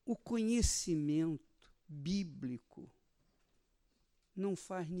O conhecimento bíblico não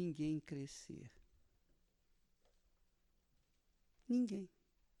faz ninguém crescer. Ninguém.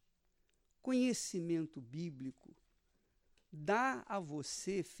 Conhecimento bíblico dá a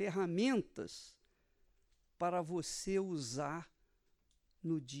você ferramentas para você usar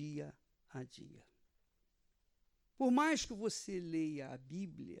no dia a dia. Por mais que você leia a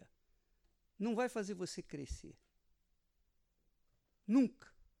Bíblia, não vai fazer você crescer.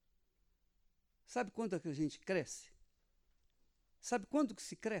 Nunca. Sabe quando é que a gente cresce? Sabe quando que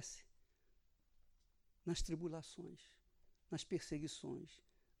se cresce? Nas tribulações, nas perseguições,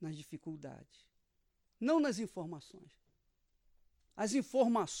 nas dificuldades. Não nas informações. As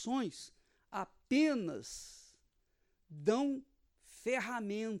informações apenas dão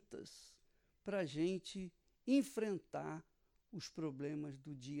ferramentas para a gente enfrentar os problemas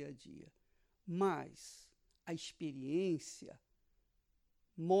do dia a dia. Mas a experiência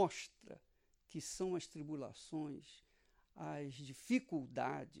mostra que são as tribulações, as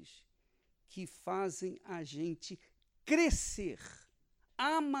dificuldades que fazem a gente crescer,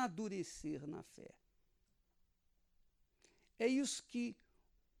 amadurecer na fé. É isso que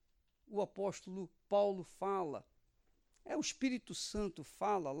o apóstolo Paulo fala, o Espírito Santo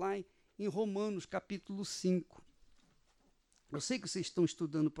fala lá em Romanos capítulo 5. Eu sei que vocês estão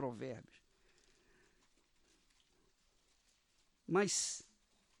estudando Provérbios, mas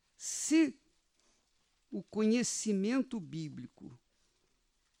se o conhecimento bíblico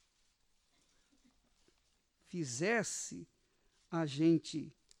fizesse a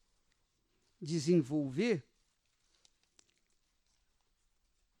gente desenvolver,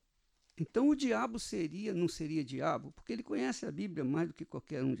 então o diabo não seria diabo, porque ele conhece a Bíblia mais do que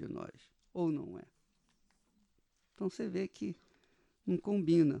qualquer um de nós, ou não é? Então você vê que não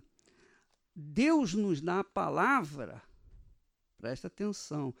combina. Deus nos dá a palavra, presta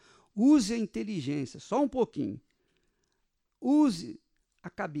atenção, use a inteligência, só um pouquinho, use a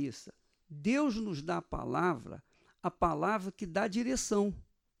cabeça. Deus nos dá a palavra que dá direção,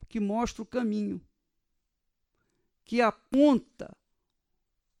 que mostra o caminho, que aponta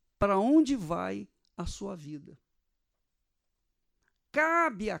para onde vai a sua vida.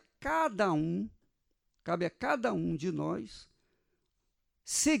 Cabe a cada um de nós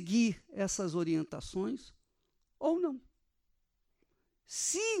seguir essas orientações ou não.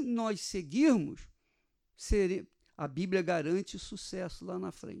 Se nós seguirmos, a Bíblia garante sucesso lá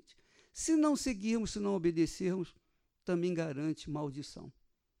na frente. Se não seguirmos, se não obedecermos, também garante maldição.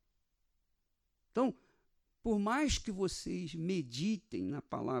 Então, por mais que vocês meditem na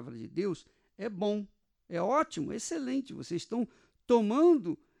palavra de Deus, é bom, é ótimo, é excelente. Vocês estão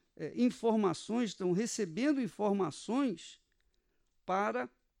tomando informações, estão recebendo informações para,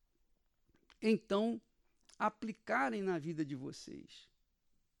 então, aplicarem na vida de vocês.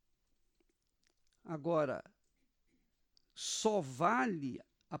 Agora,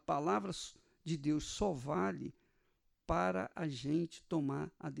 a palavra de Deus só vale para a gente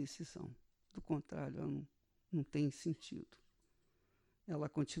tomar a decisão. Do contrário, ela não tem sentido. Ela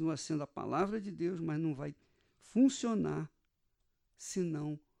continua sendo a palavra de Deus, mas não vai funcionar se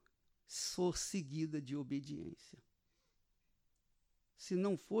não for seguida de obediência. Se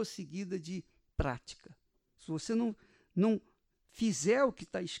não for seguida de prática. Se você não fizer o que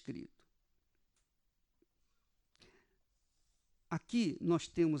está escrito. Aqui nós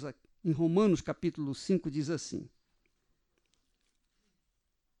temos, em Romanos capítulo 5, diz assim: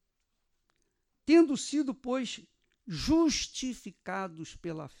 tendo sido, pois, justificados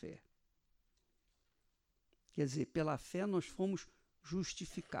pela fé. Quer dizer, pela fé nós fomos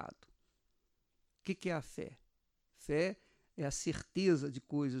justificados. O que é a fé? Fé é a certeza de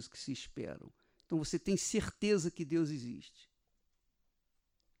coisas que se esperam. Então você tem certeza que Deus existe.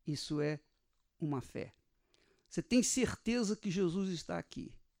 Isso é uma fé. Você tem certeza que Jesus está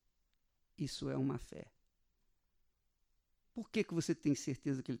aqui. Isso é uma fé. Por que você tem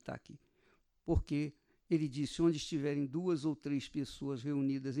certeza que ele está aqui? Porque ele disse, onde estiverem 2 ou 3 pessoas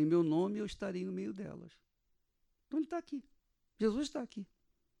reunidas em meu nome, eu estarei no meio delas. Então ele está aqui. Jesus está aqui.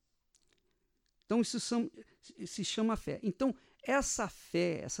 Então isso se chama fé. Então essa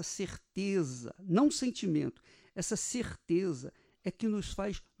fé, essa certeza, não sentimento, essa certeza é que nos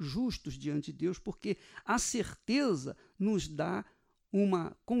faz justos diante de Deus, porque a certeza nos dá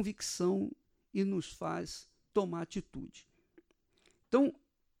uma convicção e nos faz tomar atitude. Então,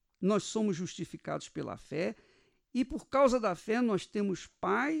 nós somos justificados pela fé e por causa da fé nós temos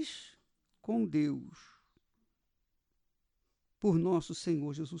paz com Deus por nosso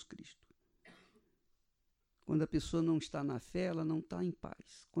Senhor Jesus Cristo. Quando a pessoa não está na fé, ela não está em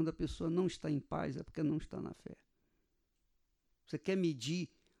paz. Quando a pessoa não está em paz, é porque não está na fé. Você quer medir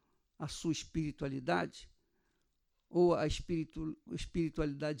a sua espiritualidade ou a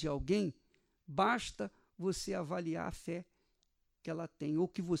espiritualidade de alguém, basta você avaliar a fé que ela tem ou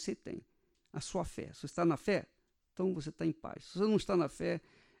que você tem, a sua fé. Se você está na fé, então você está em paz. Se você não está na fé,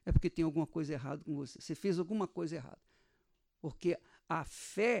 é porque tem alguma coisa errada com você. Você fez alguma coisa errada. Porque a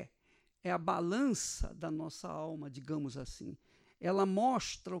fé é a balança da nossa alma, digamos assim. Ela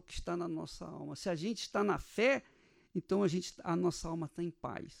mostra o que está na nossa alma. Se a gente está na fé, então a nossa alma está em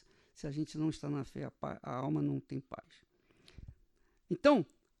paz. Se a gente não está na fé, a alma não tem paz. Então,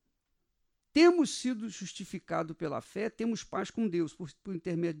 temos sido justificados pela fé, temos paz com Deus, por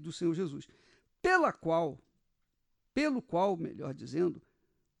intermédio do Senhor Jesus, pelo qual, melhor dizendo,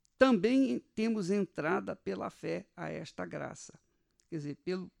 também temos entrada pela fé a esta graça. Quer dizer,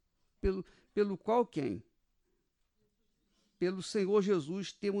 pelo qual quem? Pelo Senhor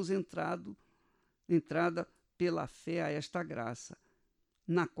Jesus temos entrada pela fé a esta graça,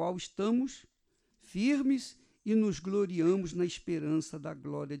 na qual estamos firmes e nos gloriamos na esperança da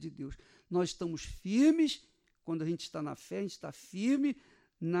glória de Deus. Nós estamos firmes, quando a gente está na fé, a gente está firme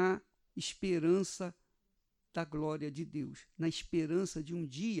na esperança da glória de Deus, na esperança de um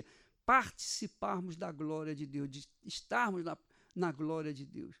dia participarmos da glória de Deus, de estarmos na glória de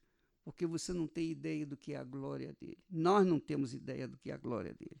Deus, porque você não tem ideia do que é a glória dele. Nós não temos ideia do que é a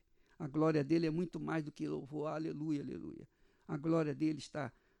glória dele. A glória dele é muito mais do que louvor, aleluia, aleluia. A glória dele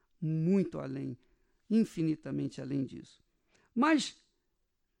está muito além, infinitamente além disso. Mas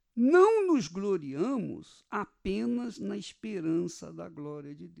não nos gloriamos apenas na esperança da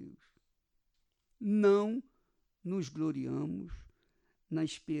glória de Deus. Não nos gloriamos na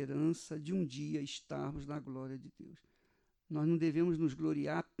esperança de um dia estarmos na glória de Deus. Nós não devemos nos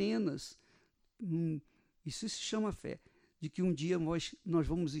gloriar apenas, isso se chama fé, de que um dia nós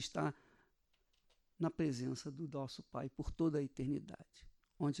vamos estar na presença do nosso Pai por toda a eternidade,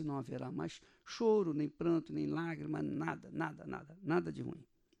 onde não haverá mais choro, nem pranto, nem lágrima, nada de ruim.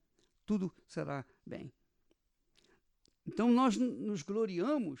 Tudo será bem. Então nós nos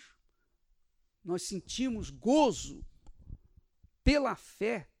gloriamos, nós sentimos gozo pela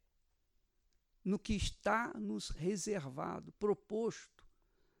fé no que está nos reservado, proposto,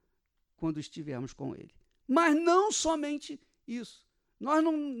 quando estivermos com Ele. Mas não somente isso. Nós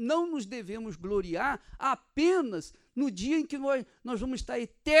não nos devemos gloriar apenas no dia em que nós vamos estar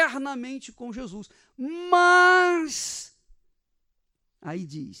eternamente com Jesus. Mas, aí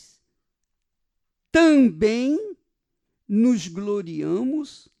diz, também nos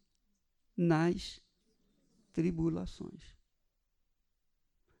gloriamos nas tribulações.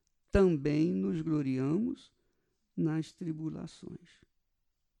 Também nos gloriamos nas tribulações.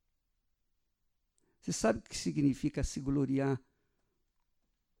 Você sabe o que significa se gloriar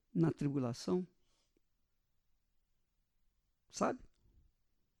na tribulação? Sabe?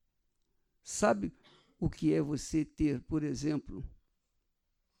 Sabe o que é você ter, por exemplo,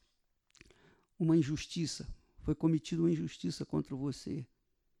 uma injustiça? Foi cometida uma injustiça contra você.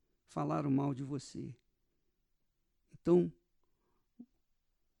 Falaram mal de você. Então,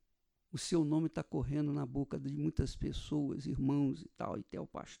 o seu nome está correndo na boca de muitas pessoas, irmãos e tal, e até o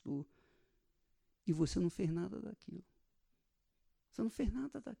pastor. E você não fez nada daquilo. Você não fez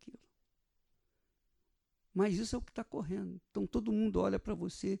nada daquilo. Mas isso é o que está correndo. Então todo mundo olha para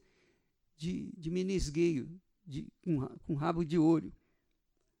você de menesgueio, com rabo de olho.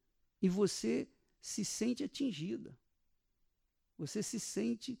 E você se sente atingida. Você se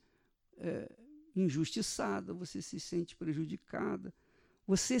sente injustiçada, você se sente prejudicada.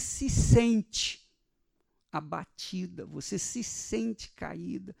 Você se sente abatida, você se sente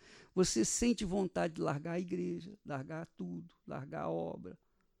caída, você sente vontade de largar a igreja, largar tudo, largar a obra.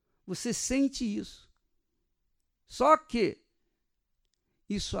 Você sente isso. Só que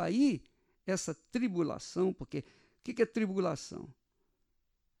isso aí, essa tribulação, porque o que é tribulação?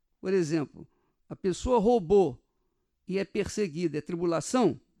 Por exemplo, a pessoa roubou e é perseguida, é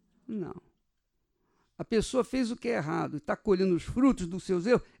tribulação? Não. A pessoa fez o que é errado e está colhendo os frutos dos seus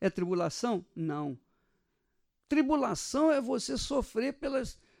erros, é tribulação? Não. Tribulação é você sofrer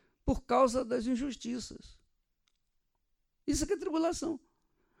por causa das injustiças. Isso que é tribulação.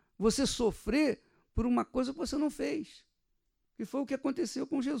 Você sofrer por uma coisa que você não fez. Que foi o que aconteceu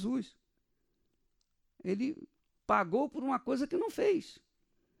com Jesus. Ele pagou por uma coisa que não fez.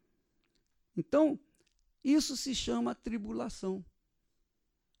 Então, isso se chama tribulação.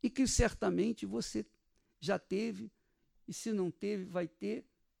 E que certamente você já teve, e se não teve, vai ter.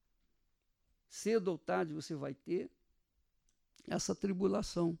 Cedo ou tarde você vai ter essa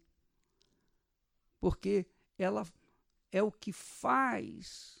tribulação. Porque ela é o que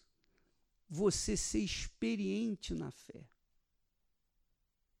faz você ser experiente na fé.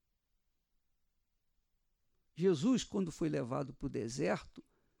 Jesus, quando foi levado para o deserto,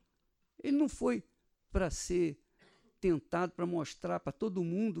 ele não foi para ser tentado, para mostrar para todo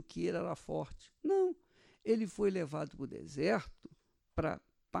mundo que ele era forte. Não, ele foi levado para o deserto para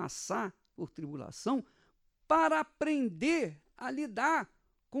passar por tribulação, para aprender a lidar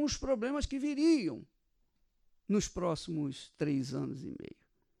com os problemas que viriam nos próximos 3 anos e meio.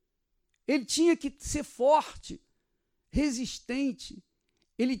 Ele tinha que ser forte, resistente,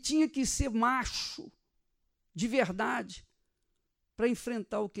 ele tinha que ser macho, de verdade, para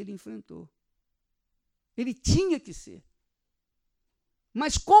enfrentar o que ele enfrentou. Ele tinha que ser.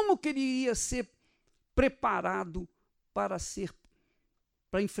 Mas como que ele iria ser preparado para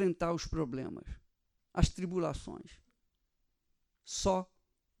enfrentar os problemas, as tribulações? Só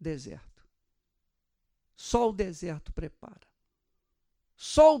deserto. Só o deserto prepara.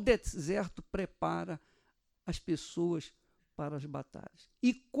 Só o deserto prepara as pessoas para as batalhas.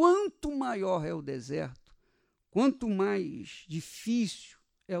 E quanto maior é o deserto, quanto mais difícil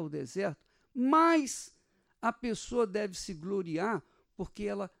é o deserto, mais a pessoa deve se gloriar, porque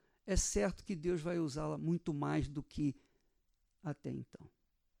ela é certo que Deus vai usá-la muito mais do que até então.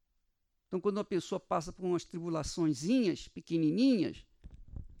 Então, quando uma pessoa passa por umas tribulaçõezinhas, pequenininhas,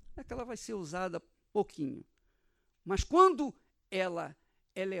 é que ela vai ser usada pouquinho. Mas quando ela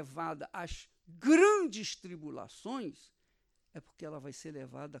é levada às grandes tribulações, é porque ela vai ser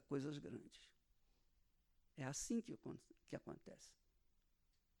levada a coisas grandes. É assim que acontece.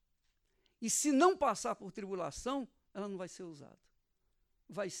 E se não passar por tribulação, ela não vai ser usada.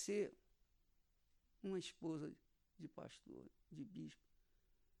 Vai ser uma esposa de pastor, de bispo.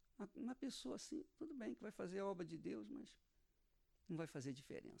 Uma pessoa assim, tudo bem, que vai fazer a obra de Deus, mas não vai fazer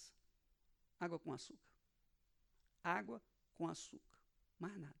diferença. Água com açúcar. Água com açúcar.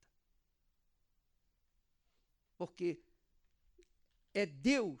 Mais nada. Porque é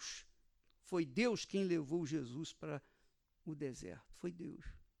Deus, foi Deus quem levou Jesus para o deserto. Foi Deus.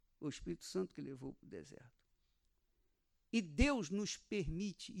 O Espírito Santo que levou para o deserto. E Deus nos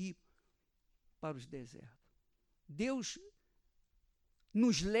permite ir para os desertos. Deus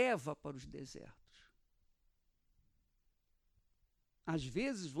nos leva para os desertos. Às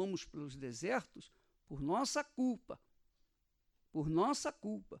vezes vamos para os desertos por nossa culpa. Por nossa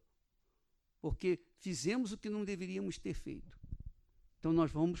culpa. Porque fizemos o que não deveríamos ter feito. Então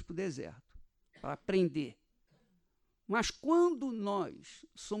nós vamos para o deserto para aprender. Mas quando nós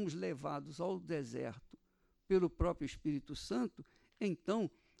somos levados ao deserto pelo próprio Espírito Santo, então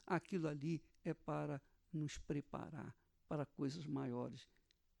aquilo ali é para nos preparar para coisas maiores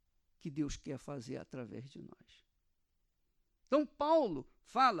que Deus quer fazer através de nós. Então Paulo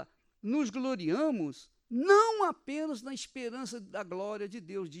fala, nos gloriamos não apenas na esperança da glória de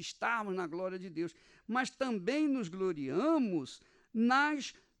Deus, de estarmos na glória de Deus, mas também nos gloriamos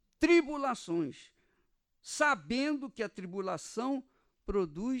nas tribulações, sabendo que a tribulação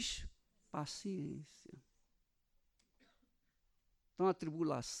produz paciência. Então a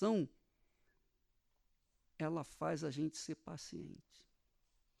tribulação, ela faz a gente ser paciente.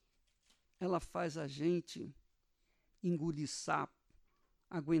 Ela faz a gente engolir sapo,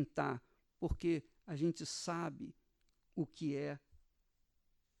 aguentar, porque a gente sabe o que é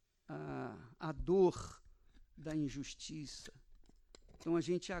a dor da injustiça. Então a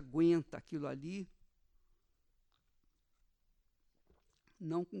gente aguenta aquilo ali,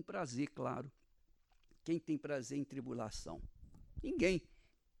 não com prazer, claro. Quem tem prazer em tribulação? Ninguém.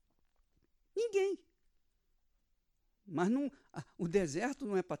 Ninguém. Mas não, o deserto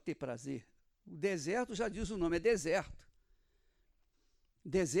não é para ter prazer. O deserto, já diz o nome, é deserto.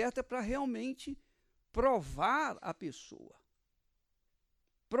 Deserto é para realmente provar a pessoa.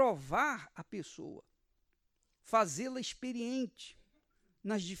 Provar a pessoa. Fazê-la experiente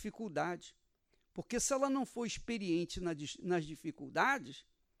nas dificuldades. Porque se ela não for experiente nas dificuldades,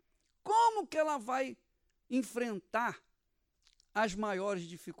 como que ela vai enfrentar as maiores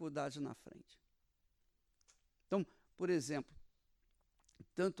dificuldades na frente? Então, por exemplo,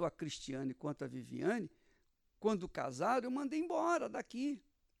 tanto a Cristiane quanto a Viviane, quando casaram, eu mandei embora daqui.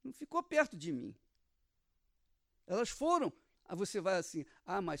 Não ficou perto de mim. Elas foram. Você vai assim,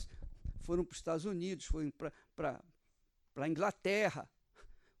 mas foram para os Estados Unidos, foram para a Inglaterra,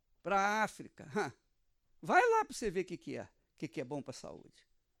 para a África. Vai lá para você ver o que é bom para a saúde.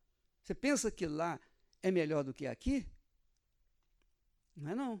 Você pensa que lá é melhor do que aqui?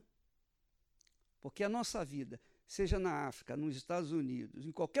 Não é não. Porque a nossa vida, seja na África, nos Estados Unidos,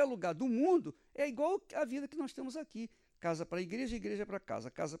 em qualquer lugar do mundo, é igual a vida que nós temos aqui. Casa para a igreja, igreja para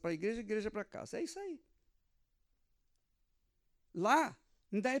casa. Casa para a igreja, igreja para casa. É isso aí. Lá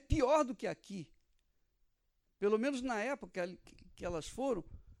ainda é pior do que aqui. Pelo menos na época que elas foram,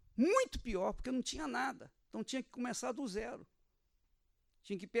 muito pior, porque não tinha nada. Então tinha que começar do zero.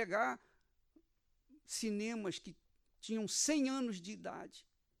 Tinha que pegar cinemas que tinham 100 anos de idade,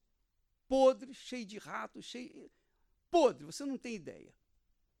 podres, cheio de ratos, podre, você não tem ideia.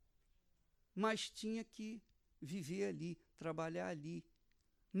 Mas tinha que viver ali, trabalhar ali.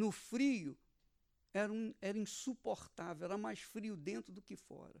 No frio, era insuportável, era mais frio dentro do que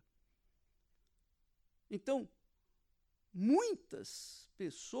fora. Então, muitas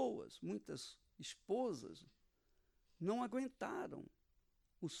pessoas, muitas esposas, não aguentaram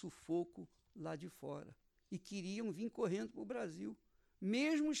o sufoco lá de fora e queriam vir correndo para o Brasil,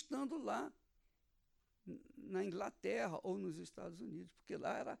 mesmo estando lá na Inglaterra ou nos Estados Unidos, porque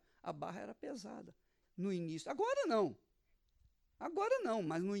lá a barra era pesada no início. Agora não,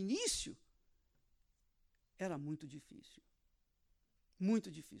 mas no início era muito difícil,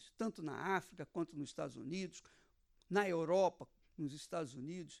 tanto na África quanto nos Estados Unidos, na Europa, nos Estados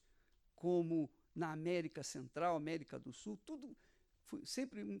Unidos, como na América Central, América do Sul, tudo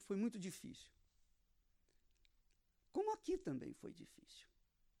sempre foi muito difícil. Como aqui também foi difícil.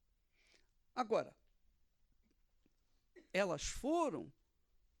 Agora, elas foram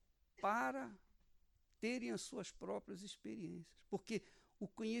para terem as suas próprias experiências, porque o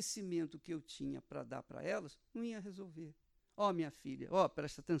conhecimento que eu tinha para dar para elas não ia resolver. Ó, minha filha,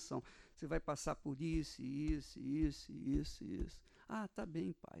 presta atenção, você vai passar por isso. Ah, tá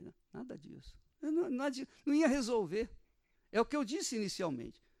bem, pai, né? Nada disso. Não ia resolver. É o que eu disse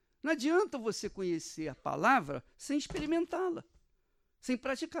inicialmente. Não adianta você conhecer a palavra sem experimentá-la, sem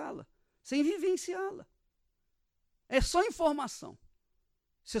praticá-la, sem vivenciá-la. É só informação.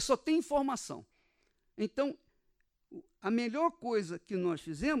 Você só tem informação. Então, a melhor coisa que nós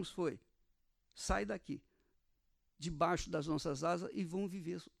fizemos foi: sai daqui, debaixo das nossas asas, e vão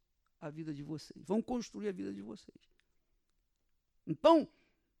viver a vida de vocês. Vão construir a vida de vocês. Então,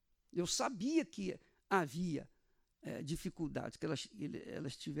 eu sabia que havia dificuldades, que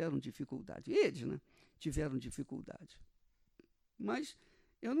elas tiveram dificuldade. Eles, né, tiveram dificuldade. Mas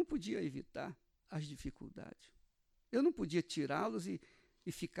eu não podia evitar as dificuldades. Eu não podia tirá-los e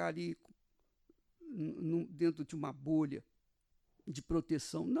ficar ali dentro de uma bolha de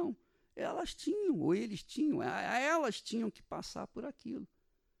proteção. Não. Elas tinham, ou eles tinham, elas tinham que passar por aquilo.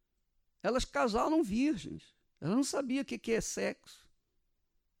 Elas casaram virgens. Elas não sabiam o que é sexo.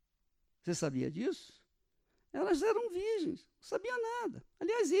 Você sabia disso? Elas eram virgens, não sabiam nada.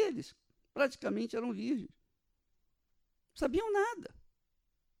 Aliás, eles praticamente eram virgens. Não sabiam nada.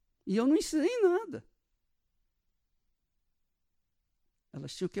 E eu não ensinei nada.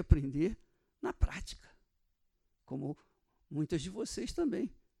 Elas tinham que aprender na prática, como muitas de vocês também.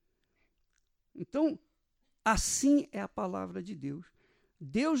 Então, assim é a palavra de Deus.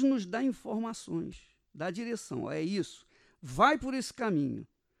 Deus nos dá informações, dá direção. É isso, vai por esse caminho.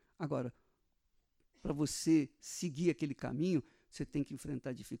 Agora, para você seguir aquele caminho, você tem que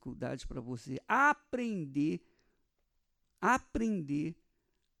enfrentar dificuldades para você aprender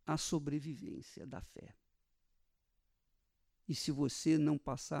a sobrevivência da fé. E se você não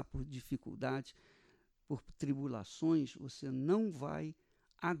passar por dificuldades, por tribulações, você não vai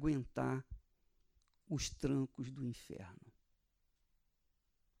aguentar os trancos do inferno.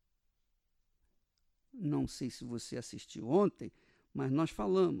 Não sei se você assistiu ontem, mas nós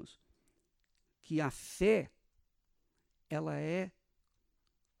falamos que a fé, ela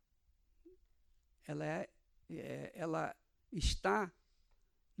está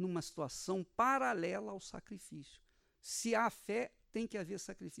numa situação paralela ao sacrifício. Se há fé, tem que haver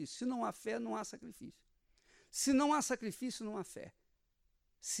sacrifício. Se não há fé, não há sacrifício. Se não há sacrifício, não há fé.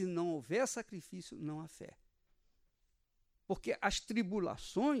 Se não houver sacrifício, não há fé. Porque as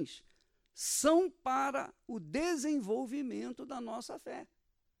tribulações são para o desenvolvimento da nossa fé,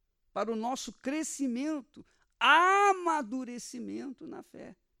 para o nosso crescimento, amadurecimento na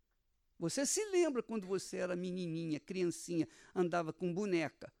fé. Você se lembra quando você era menininha, criancinha, andava com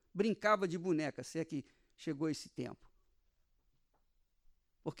boneca, brincava de boneca, se é que chegou esse tempo.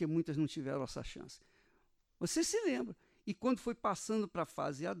 Porque muitas não tiveram essa chance. Você se lembra. E quando foi passando para a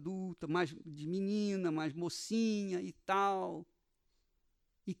fase adulta, mais de menina, mais mocinha e tal,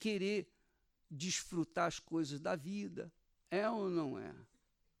 e querer desfrutar as coisas da vida, é ou não é?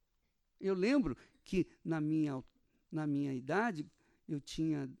 Eu lembro que na minha idade, eu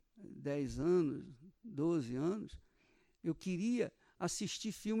tinha 10 anos, 12 anos, eu queria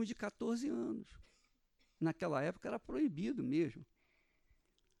assistir filme de 14 anos. Naquela época era proibido mesmo.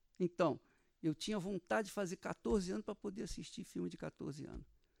 Então, eu tinha vontade de fazer 14 anos para poder assistir filme de 14 anos.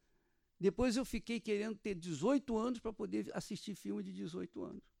 Depois eu fiquei querendo ter 18 anos para poder assistir filme de 18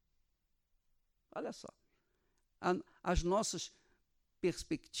 anos. Olha só. As nossas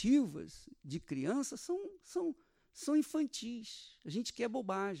perspectivas de criança são infantis. A gente quer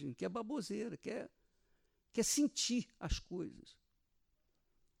bobagem, quer baboseira, quer sentir as coisas.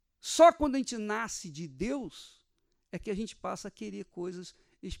 Só quando a gente nasce de Deus é que a gente passa a querer coisas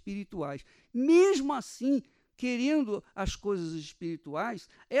espirituais. Mesmo assim, querendo as coisas espirituais,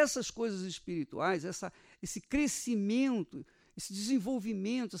 essas coisas espirituais, esse crescimento, esse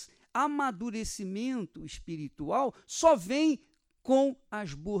desenvolvimento, esse amadurecimento espiritual só vem com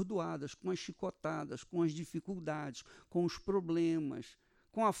as bordoadas, com as chicotadas, com as dificuldades, com os problemas,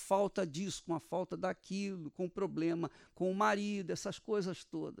 com a falta disso, com a falta daquilo, com o problema com o marido, essas coisas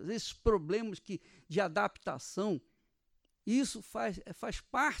todas, esses problemas de adaptação, isso faz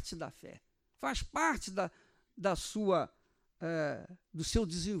parte da fé, faz parte do seu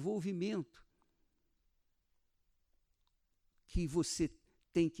desenvolvimento que você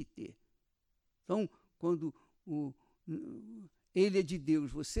tem que ter. Então, quando ele é de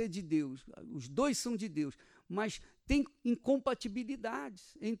Deus, você é de Deus, os dois são de Deus, mas tem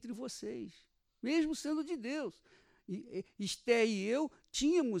incompatibilidades entre vocês, mesmo sendo de Deus. Esté e eu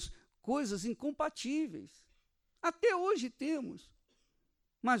tínhamos coisas incompatíveis. Até hoje temos.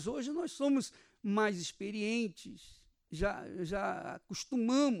 Mas hoje nós somos mais experientes, já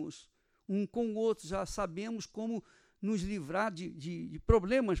acostumamos um com o outro, já sabemos como nos livrar de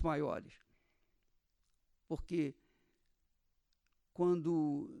problemas maiores. Porque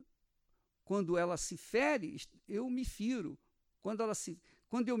quando ela se fere, eu me firo. Quando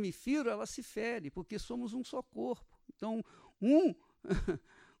eu me firo, ela se fere, porque somos um só corpo. Então,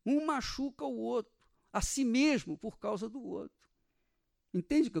 um machuca o outro, a si mesmo, por causa do outro.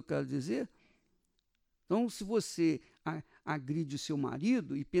 Entende o que eu quero dizer? Então, se você agride o seu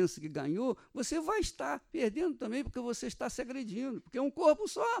marido e pensa que ganhou, você vai estar perdendo também, porque você está se agredindo, porque é um corpo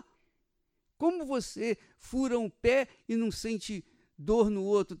só. Como você fura um pé e não sente dor no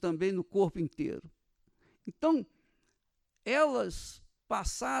outro também, no corpo inteiro? Então, elas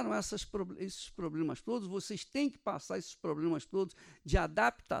passaram esses problemas todos, vocês têm que passar esses problemas todos de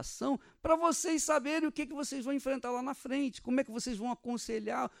adaptação para vocês saberem o que vocês vão enfrentar lá na frente, como é que vocês vão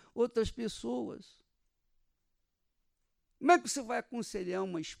aconselhar outras pessoas. Como é que você vai aconselhar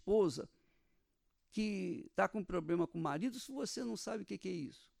uma esposa que está com problema com o marido se você não sabe o que é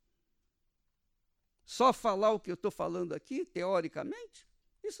isso? Só falar o que eu estou falando aqui, teoricamente,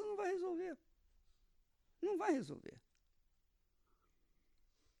 isso não vai resolver. Não vai resolver.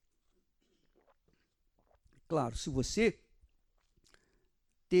 Claro, se você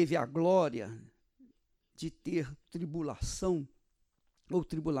teve a glória de ter tribulação ou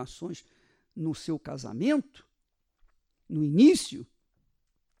tribulações no seu casamento, no início,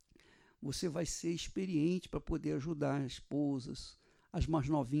 você vai ser experiente para poder ajudar as esposas, as mais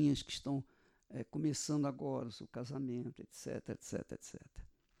novinhas que estão começando agora o seu casamento, etc, etc, etc.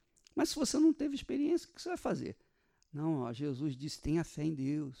 Mas se você não teve experiência, o que você vai fazer? Não, Jesus disse, tenha fé em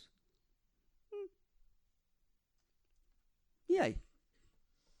Deus. E aí?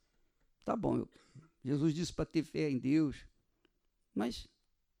 Tá bom, Jesus disse para ter fé em Deus, mas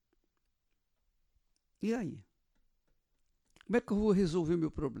e aí? Como é que eu vou resolver o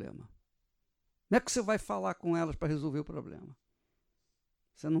meu problema? Como é que você vai falar com elas para resolver o problema?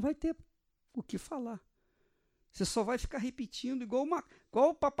 Você não vai ter o que falar. Você só vai ficar repetindo igual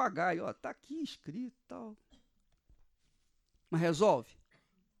o papagaio. Está aqui escrito e tal. Mas resolve?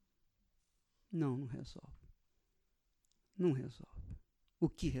 Não, não resolve. Não resolve. O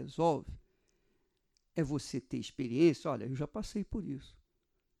que resolve é você ter experiência. Olha, eu já passei por isso.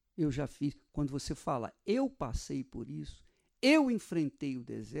 Eu já fiz. Quando você fala, eu passei por isso, eu enfrentei o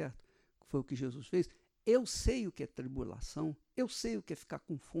deserto, que foi o que Jesus fez, eu sei o que é tribulação, eu sei o que é ficar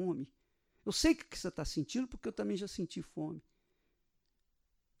com fome, eu sei o que você está sentindo, porque eu também já senti fome.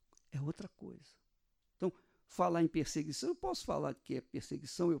 É outra coisa. Então, falar em perseguição, eu posso falar que é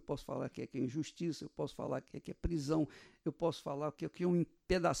perseguição, eu posso falar que é injustiça, eu posso falar que é prisão, eu posso falar que é um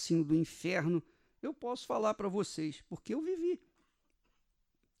pedacinho do inferno, eu posso falar para vocês, porque eu vivi.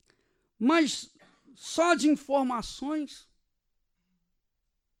 Mas só de informações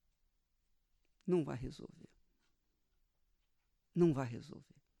não vai resolver. Não vai resolver.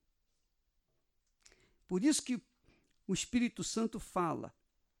 Por isso que o Espírito Santo fala,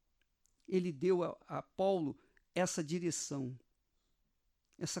 ele deu a Paulo essa direção,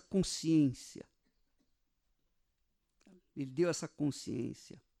 essa consciência. Ele deu essa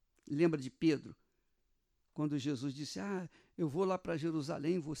consciência. Lembra de Pedro? Quando Jesus disse, eu vou lá para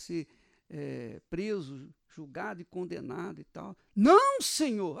Jerusalém, vou ser preso, julgado e condenado e tal. Não,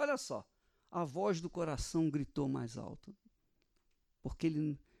 Senhor! Olha só. A voz do coração gritou mais alto. Porque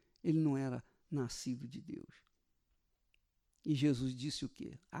ele não era nascido de Deus. E Jesus disse o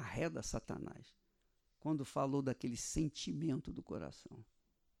quê? Arreda Satanás, quando falou daquele sentimento do coração.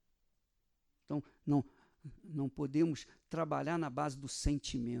 Então, não podemos trabalhar na base do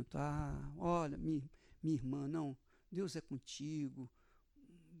sentimento. Olha, minha irmã, não, Deus é contigo,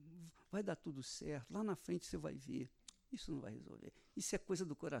 vai dar tudo certo, lá na frente você vai ver. Isso não vai resolver. Isso é coisa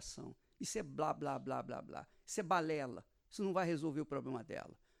do coração. Isso é blá, blá, blá, blá, blá. Isso é balela. Isso não vai resolver o problema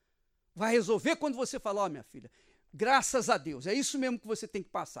dela. Vai resolver quando você falar, minha filha, graças a Deus, é isso mesmo que você tem que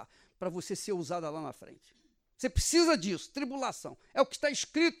passar para você ser usada lá na frente. Você precisa disso, tribulação. É o que está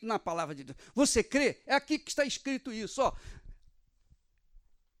escrito na palavra de Deus. Você crê? É aqui que está escrito isso. Ó.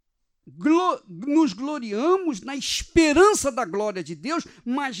 Nos gloriamos na esperança da glória de Deus,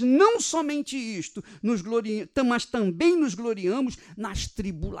 mas não somente isto, mas também nos gloriamos nas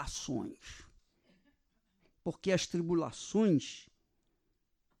tribulações. Porque as tribulações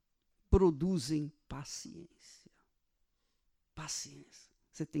produzem paciência. Paciência.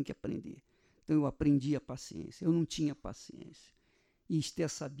 Você tem que aprender. Então eu aprendi a paciência. Eu não tinha paciência. E Esther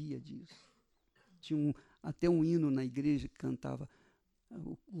sabia disso. Tinha até um hino na igreja que cantava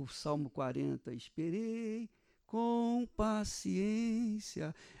o Salmo 40. Esperei com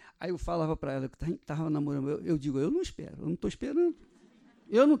paciência. Aí eu falava para ela que estava namorando. Eu digo, eu não espero. Eu não estou esperando.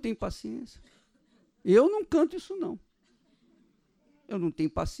 Eu não tenho paciência. Eu não canto isso, não. Eu não tenho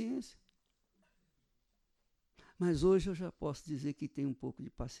paciência. Mas hoje eu já posso dizer que tenho um pouco de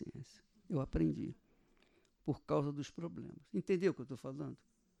paciência. Eu aprendi. Por causa dos problemas. Entendeu o que eu estou falando?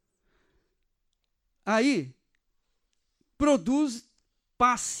 Aí, produz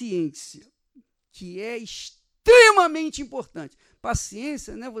paciência, que é extremamente importante.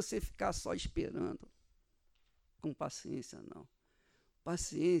 Paciência não é você ficar só esperando. Com paciência, não.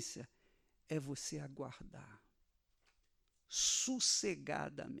 Paciência é você aguardar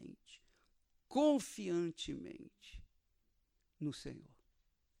sossegadamente, confiantemente no Senhor.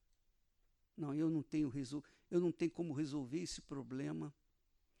 Não, eu não tenho como resolver esse problema.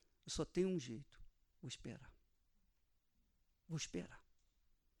 Eu só tenho um jeito. Vou esperar. Vou esperar.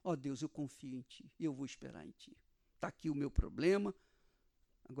 Ó Deus, eu confio em Ti. Eu vou esperar em Ti. Está aqui o meu problema.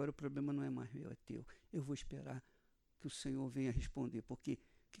 Agora o problema não é mais meu, é teu. Eu vou esperar que o Senhor venha responder. Porque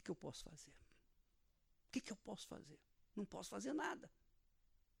o que eu posso fazer? O que eu posso fazer? Não posso fazer nada.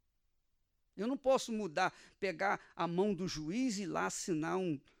 Eu não posso pegar a mão do juiz e lá assinar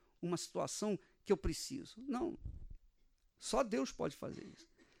uma situação que eu preciso. Não. Só Deus pode fazer isso.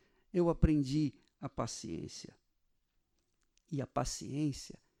 Eu aprendi a paciência. E a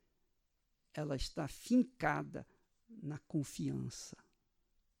paciência, ela está fincada na confiança.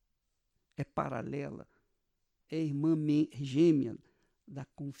 É paralela, é irmã gêmea da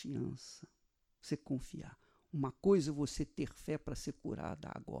confiança. Você confiar. Uma coisa é você ter fé para ser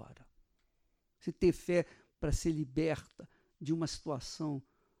curada agora. Você ter fé para ser liberta de uma situação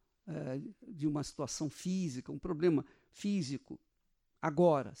física, um problema físico,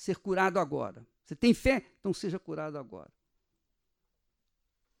 agora, ser curado agora. Você tem fé? Então seja curado agora.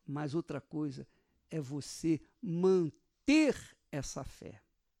 Mas outra coisa é você manter essa fé.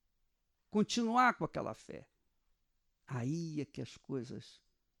 Continuar com aquela fé. Aí é que as coisas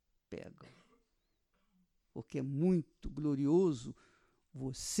pegam. Porque é muito glorioso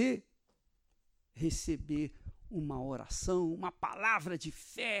você receber uma oração, uma palavra de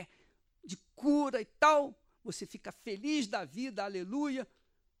fé, de cura e tal. Você fica feliz da vida, aleluia.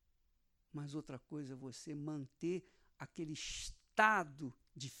 Mas outra coisa é você manter aquele estado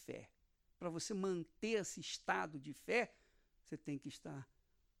de fé. Para você manter esse estado de fé, você tem que estar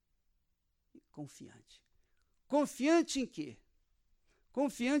confiante. Confiante em quê?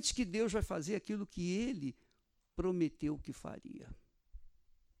 Confiante que Deus vai fazer aquilo que Ele prometeu que faria.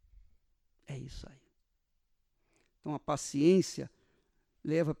 É isso aí. Então a paciência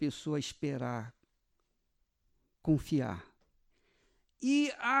leva a pessoa a esperar, confiar.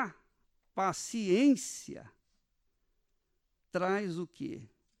 E a paciência traz o quê?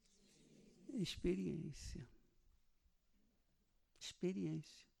 Experiência.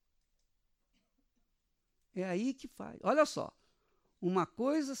 Experiência. É aí que faz. Olha só, uma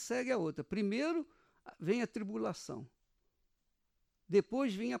coisa segue a outra. Primeiro vem a tribulação.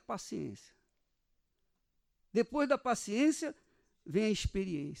 Depois vem a paciência. Depois da paciência vem a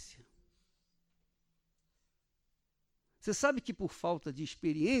experiência. Você sabe que por falta de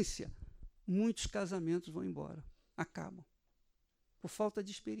experiência, muitos casamentos vão embora, acabam. Por falta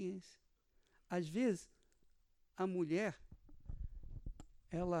de experiência. Às vezes, a mulher,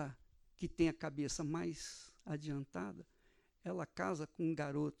 ela que tem a cabeça mais adiantada, ela casa com um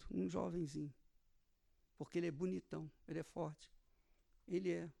garoto, um jovenzinho, porque ele é bonitão, ele é forte,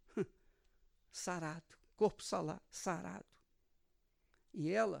 ele é sarado, corpo sarado. E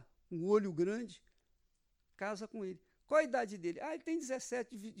ela, um olho grande, casa com ele. Qual a idade dele? Ele tem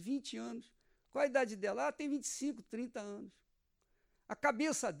 17, 20 anos. Qual a idade dela? Tem 25, 30 anos. A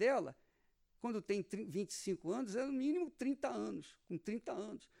cabeça dela, quando tem 25 anos, é no mínimo 30 anos, com 30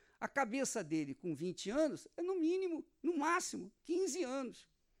 anos. A cabeça dele, com 20 anos, é no mínimo, no máximo, 15 anos.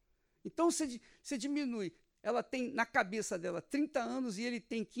 Então, você diminui. Ela tem, na cabeça dela, 30 anos e ele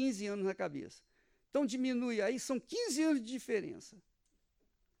tem 15 anos na cabeça. Então, diminui aí, são 15 anos de diferença.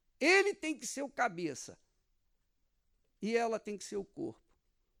 Ele tem que ser o cabeça e ela tem que ser o corpo.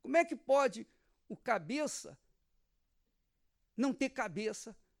 Como é que pode o cabeça não ter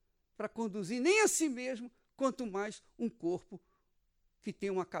cabeça para conduzir nem a si mesmo, quanto mais um corpo que tem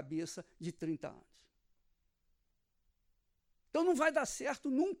uma cabeça de 30 anos? Então não vai dar certo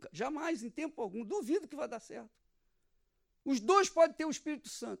nunca, jamais, em tempo algum. Duvido que vai dar certo. Os dois podem ter o Espírito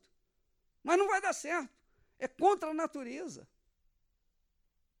Santo, mas não vai dar certo. É contra a natureza.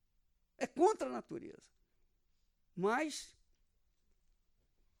 É contra a natureza. Mas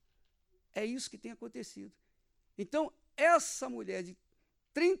é isso que tem acontecido. Então, essa mulher de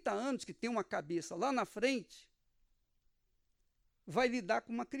 30 anos, que tem uma cabeça lá na frente, vai lidar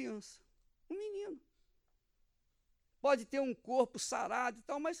com uma criança, um menino. Pode ter um corpo sarado e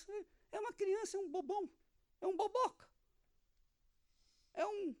tal, mas é uma criança, é um bobão, é um boboca. É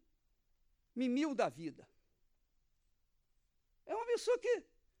um mimil da vida. É uma pessoa que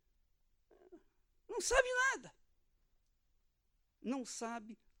não sabe nada. Não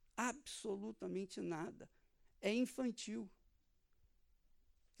sabe absolutamente nada. É infantil.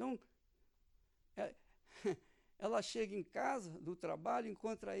 Então, ela chega em casa do trabalho,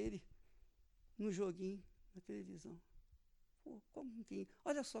 encontra ele no joguinho, na televisão.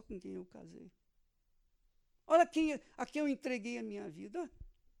 Olha só com quem eu casei. Olha a quem eu entreguei a minha vida.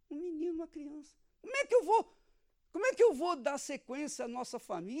 Um menino, uma criança. Como é que eu vou dar sequência à nossa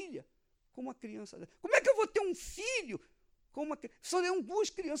família com uma criança dessa? Como é que eu vou ter um filho com uma criança? São duas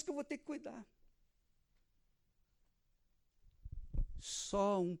crianças que eu vou ter que cuidar.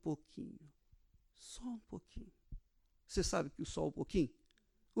 Só um pouquinho. Só um pouquinho. Você sabe que só um pouquinho?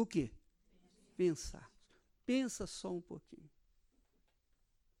 O quê? Pensar. Pensa só um pouquinho.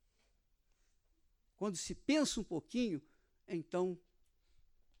 Quando se pensa um pouquinho, então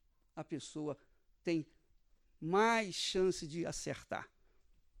a pessoa tem mais chance de acertar.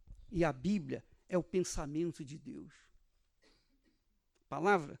 E a Bíblia é o pensamento de Deus. A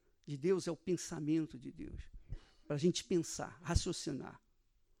palavra de Deus é o pensamento de Deus. Para a gente pensar, raciocinar.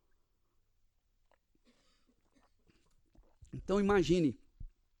 Então imagine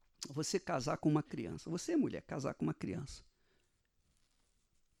você casar com uma criança. Você, mulher, casar com uma criança.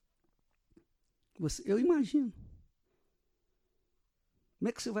 Eu imagino. Como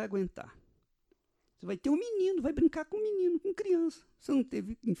é que você vai aguentar? Você vai ter um menino, vai brincar com um menino, com criança. Você não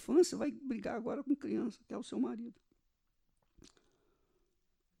teve infância, vai brigar agora com criança, que é o seu marido.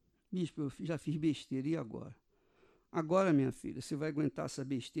 Bispo, eu já fiz besteira, e agora? Agora, minha filha, você vai aguentar essa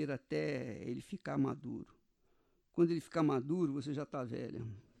besteira até ele ficar maduro. Quando ele ficar maduro, você já está velha.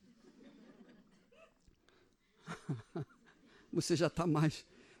 Você já está mais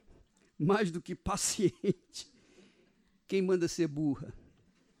do que paciente. Quem manda ser burra?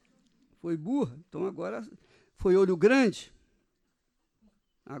 Foi burra, então agora foi olho grande.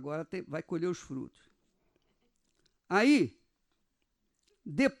 Agora vai colher os frutos. Aí,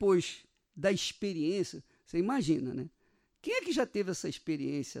 depois da experiência, você imagina, né? Quem é que já teve essa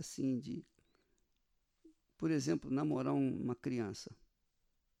experiência assim de, por exemplo, namorar uma criança?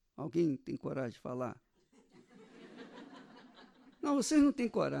 Alguém tem coragem de falar? Não, vocês não têm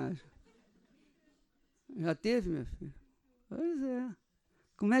coragem. Já teve, minha filha? Pois é.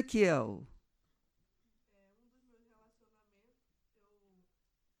 Como é que é o... Um dos meus relacionamentos,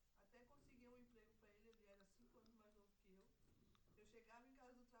 eu até consegui um emprego para ele, ele era 5 anos mais novo que eu. Eu chegava em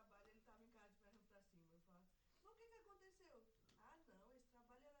casa do trabalho, ele estava em casa de perna para cima. Eu falava, mas o que aconteceu? Ah, não, esse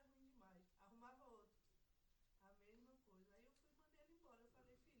trabalho era ruim demais. Arrumava outro. A mesma coisa. Aí eu mandei ele embora. Eu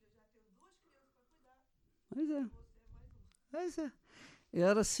falei, filha, eu já tenho 2 crianças para cuidar. Pois é. Você é mais um. Pois é. Eu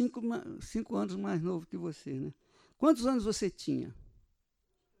era 5 anos mais novo que você, né? Quantos anos você tinha?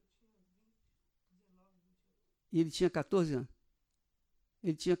 E ele tinha 14 anos?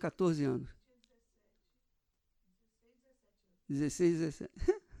 Ele tinha 14 anos. 16, 17.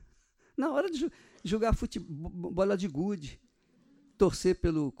 Na hora de jogar futebol, bola de gude, torcer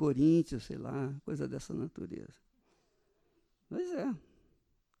pelo Corinthians, sei lá, coisa dessa natureza. Pois é.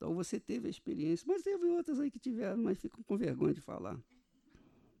 Então você teve a experiência, mas teve outras aí que tiveram, mas ficam com vergonha de falar.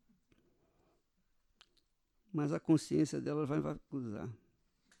 Mas a consciência dela vai acusar.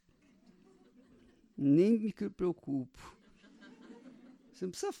 Nem me preocupo. Você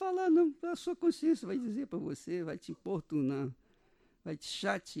não precisa falar, não. A sua consciência vai dizer para você, vai te importunar, vai te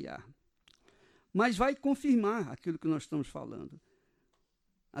chatear. Mas vai confirmar aquilo que nós estamos falando.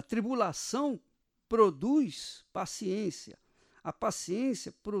 A tribulação produz paciência. A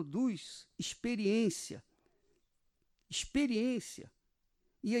paciência produz experiência. Experiência.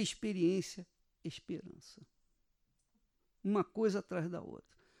 E a experiência, esperança. Uma coisa atrás da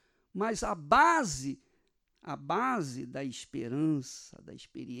outra. Mas a base da esperança, da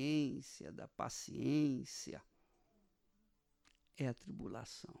experiência, da paciência, é a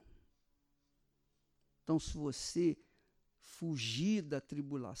tribulação. Então, se você fugir da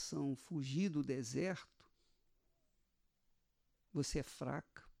tribulação, fugir do deserto, você é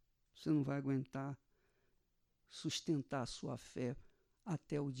fraca, você não vai aguentar sustentar a sua fé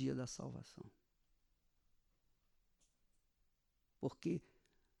até o dia da salvação. Porque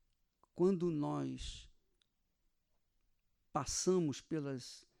quando nós passamos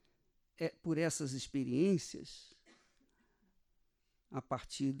por essas experiências, a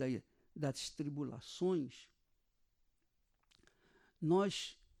partir das tribulações,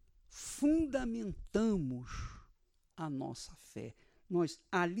 nós fundamentamos a nossa fé, nós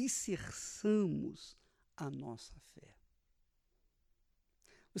alicerçamos a nossa fé.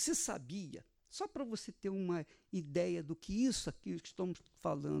 Você sabia, só para você ter uma ideia do que isso aqui que estamos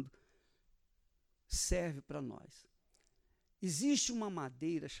falando serve para nós. Existe uma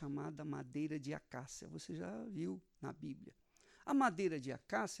madeira chamada madeira de acácia, você já viu na Bíblia. A madeira de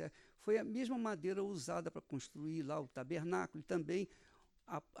acácia foi a mesma madeira usada para construir lá o tabernáculo e também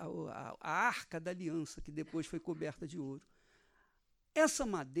a arca da aliança, que depois foi coberta de ouro. Essa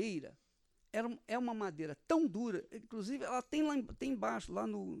madeira é uma madeira tão dura, inclusive ela tem embaixo, lá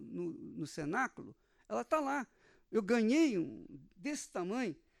no cenáculo, ela está lá. Eu ganhei um desse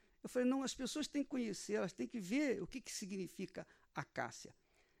tamanho. Eu falei, não, as pessoas têm que conhecer, elas têm que ver o que significa acácia.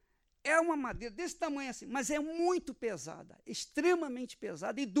 É uma madeira desse tamanho assim, mas é muito pesada, extremamente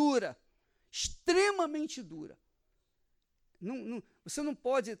pesada e dura, extremamente dura. Você não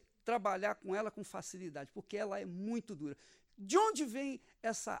pode trabalhar com ela com facilidade, porque ela é muito dura. De onde vem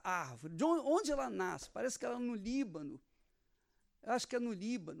essa árvore? Onde ela nasce? Parece que ela é no Líbano. Eu acho que é no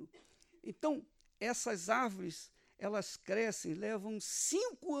Líbano. Então, essas árvores, elas crescem, levam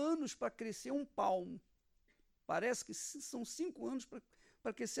 5 anos para crescer um palmo. Parece que são 5 anos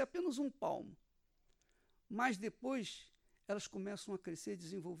para crescer apenas um palmo. Mas depois elas começam a crescer,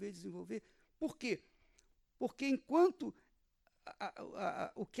 desenvolver. Por quê? Porque enquanto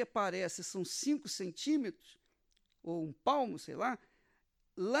o que aparece são 5 centímetros, ou um palmo, sei lá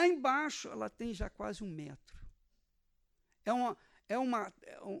embaixo ela tem já quase 1 metro. É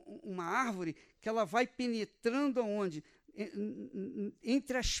uma árvore que ela vai penetrando aonde?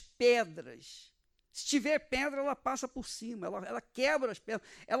 Entre as pedras. Se tiver pedra, ela passa por cima, ela quebra as pedras,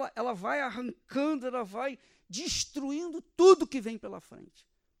 ela vai arrancando, ela vai destruindo tudo que vem pela frente,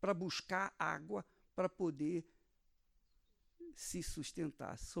 para buscar água, para poder se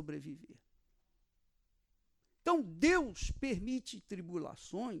sustentar, sobreviver. Então, Deus permite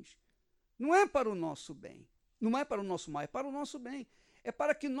tribulações, não é para o nosso bem, não é para o nosso mal, é para o nosso bem. É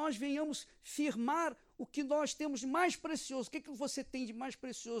para que nós venhamos firmar o que nós temos de mais precioso. O que você tem de mais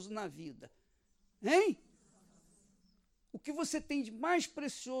precioso na vida? Hein? O que você tem de mais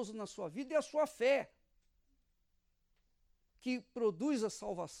precioso na sua vida é a sua fé, que produz a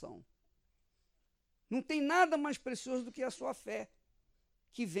salvação. Não tem nada mais precioso do que a sua fé,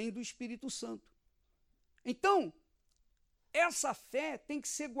 que vem do Espírito Santo. Então, essa fé tem que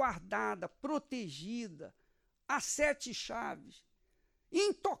ser guardada, protegida, a 7 chaves,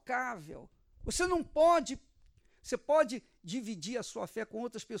 intocável. Você não pode, você pode dividir a sua fé com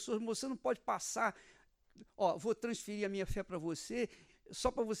outras pessoas, mas você não pode passar, vou transferir a minha fé para você, só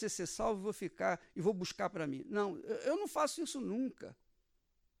para você ser salvo, vou ficar e vou buscar para mim. Não, eu não faço isso nunca.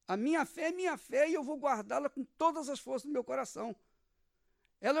 A minha fé é minha fé e eu vou guardá-la com todas as forças do meu coração.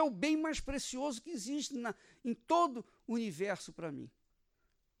 Ela é o bem mais precioso que existe em todo o universo para mim.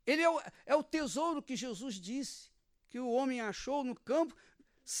 Ele é o tesouro que Jesus disse, que o homem achou no campo,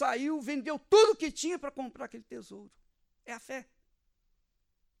 saiu, vendeu tudo que tinha para comprar aquele tesouro. É a fé.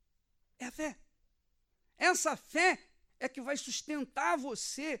 É a fé. Essa fé é que vai sustentar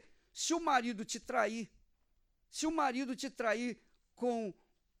você se o marido te trair. Se o marido te trair com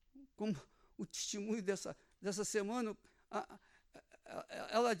o testemunho dessa semana,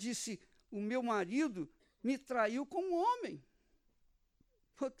 ela disse, o meu marido me traiu com um homem.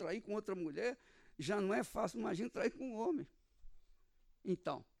 Vou trair com outra mulher, já não é fácil, imagina trair com um homem.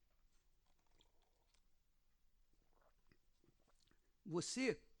 Então,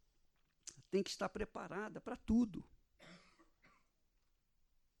 você tem que estar preparada para tudo.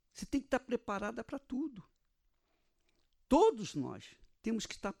 Você tem que estar preparada para tudo. Todos nós temos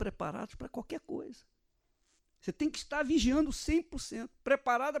que estar preparados para qualquer coisa. Você tem que estar vigiando 100%,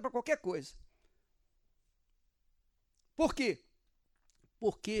 preparada para qualquer coisa. Por quê?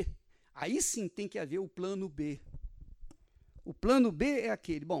 Porque aí sim tem que haver o plano B. O plano B é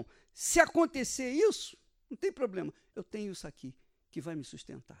aquele, bom, se acontecer isso, não tem problema, eu tenho isso aqui que vai me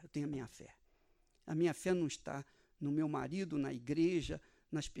sustentar, eu tenho a minha fé. A minha fé não está no meu marido, na igreja,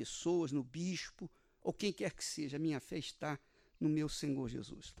 nas pessoas, no bispo, ou quem quer que seja, a minha fé está no meu Senhor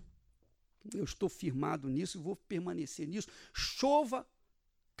Jesus. Eu estou firmado nisso e vou permanecer nisso. Chova,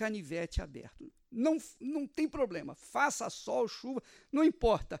 canivete aberto. Não tem problema. Faça sol, chuva, não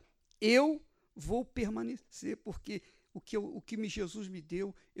importa. Eu vou permanecer, porque o que Jesus me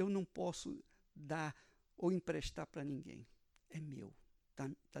deu, eu não posso dar ou emprestar para ninguém. É meu.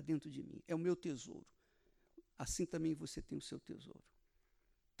 Está dentro de mim. É o meu tesouro. Assim também você tem o seu tesouro.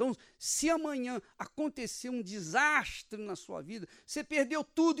 Então, se amanhã acontecer um desastre na sua vida, você perdeu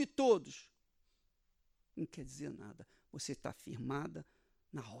tudo e todos, não quer dizer nada. Você está firmada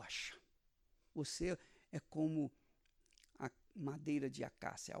na rocha. Você é como a madeira de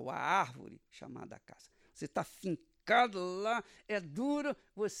acácia, ou a árvore chamada acácia. Você está fincado lá, é dura,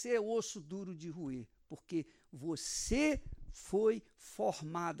 você é osso duro de roer, porque você foi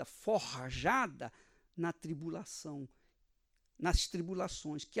formada, forjada na tribulação, nas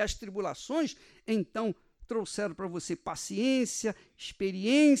tribulações, que as tribulações, então, trouxeram para você paciência,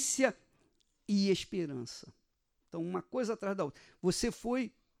 experiência e esperança. Então, uma coisa atrás da outra. Você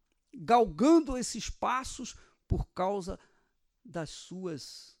foi galgando esses passos por causa das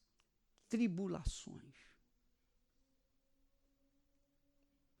suas tribulações.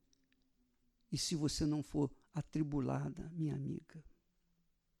 E se você não for atribulada, minha amiga,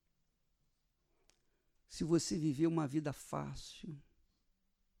 se você viver uma vida fácil,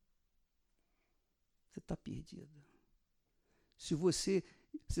 você está perdida. Se você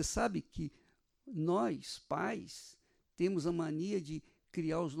sabe que nós, pais, temos a mania de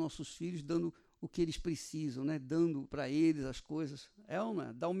criar os nossos filhos dando o que eles precisam, né? Dando para eles as coisas. É ou não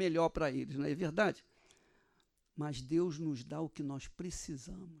é? Dá o melhor para eles, não é verdade? Mas Deus nos dá o que nós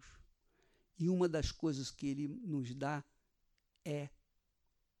precisamos. E uma das coisas que Ele nos dá é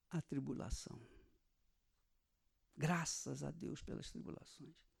a tribulação. Graças a Deus pelas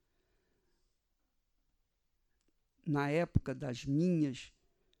tribulações. Na época das minhas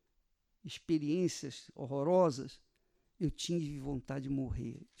experiências horrorosas, eu tive vontade de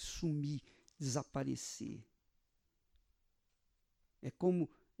morrer, sumir, desaparecer. É como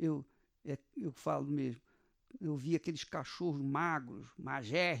eu falo mesmo, eu vi aqueles cachorros magros,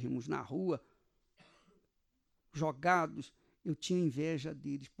 magérrimos na rua, jogados, eu tinha inveja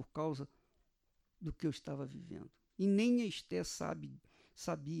deles por causa do que eu estava vivendo. E nem a Esté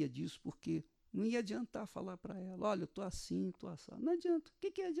sabia disso, porque não ia adiantar falar para ela, olha, eu estou assim, estou assim. Não adianta. O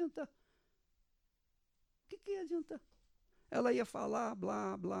que ia adiantar? O que ia adiantar? Ela ia falar,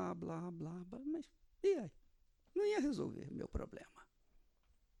 blá, blá, blá, blá, blá, mas e aí? Não ia resolver o meu problema.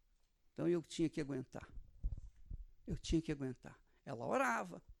 Então eu tinha que aguentar. Eu tinha que aguentar. Ela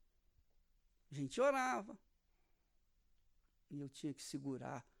orava, a gente orava, e eu tinha que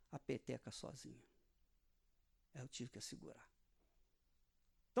segurar a peteca sozinho. Eu tive que segurar.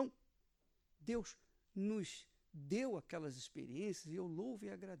 Então, Deus nos deu aquelas experiências e eu louvo e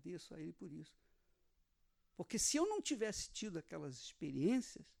agradeço a Ele por isso. Porque se eu não tivesse tido aquelas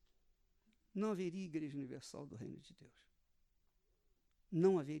experiências, não haveria Igreja Universal do Reino de Deus.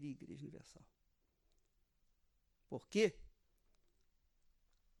 Não haveria Igreja Universal. Porque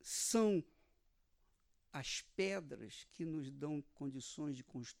são as pedras que nos dão condições de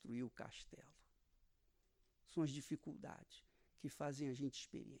construir o castelo. São as dificuldades que fazem a gente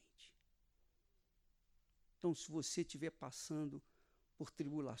experiente. Então, se você estiver passando por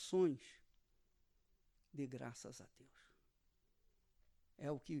tribulações, dê graças a Deus.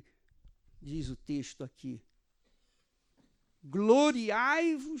 É o que diz o texto aqui.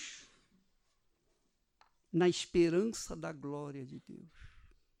 Gloriai-vos na esperança da glória de Deus.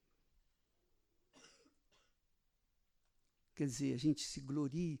 Quer dizer, a gente se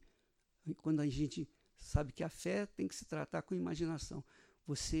gloria quando a gente sabe que a fé tem que se tratar com imaginação.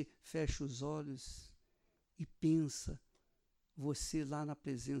 Você fecha os olhos e pensa você lá na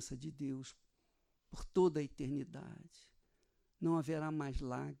presença de Deus por toda a eternidade. Não haverá mais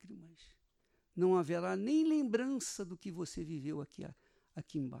lágrimas, não haverá nem lembrança do que você viveu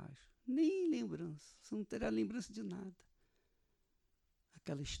aqui embaixo. Nem lembrança, você não terá lembrança de nada.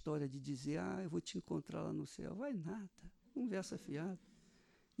 Aquela história de dizer, eu vou te encontrar lá no céu, vai nada, conversa fiada.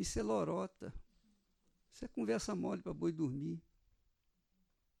 Isso é lorota, isso é conversa mole para boi dormir.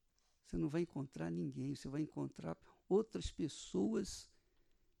 você não vai encontrar ninguém, você vai encontrar outras pessoas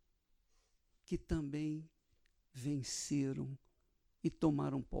que também venceram e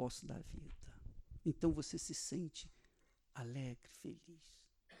tomaram posse da vida. Então você se sente alegre, feliz.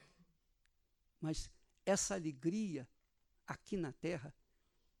 Mas essa alegria aqui na terra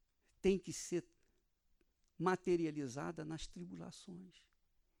tem que ser materializada nas tribulações.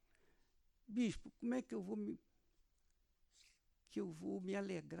 Bispo, como é que eu vou me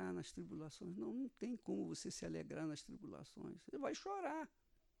alegrar nas tribulações? Não tem como você se alegrar nas tribulações. Você vai chorar.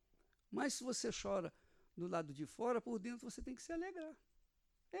 Mas se você chora do lado de fora, por dentro você tem que se alegrar.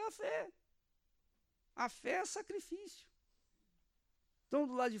 É a fé. A fé é sacrifício. Então,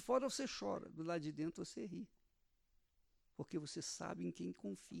 do lado de fora você chora, do lado de dentro você ri. Porque você sabe em quem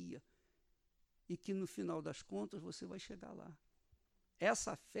confia. E que no final das contas você vai chegar lá.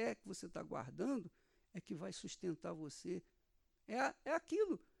 Essa fé que você está guardando é que vai sustentar você. É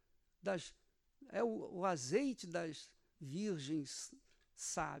aquilo, é o azeite das virgens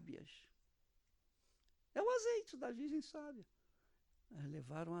sábias. É o azeite da virgem sábia. Elas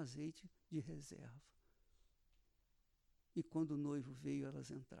levaram azeite de reserva. E quando o noivo veio,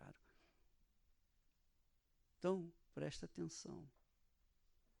 elas entraram. Então, presta atenção.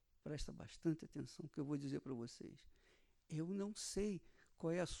 Presta bastante atenção, que eu vou dizer para vocês. Eu não sei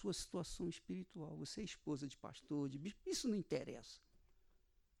qual é a sua situação espiritual. Você é esposa de pastor, de bispo, isso não interessa.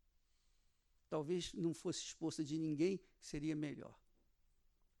 Talvez não fosse esposa de ninguém, seria melhor.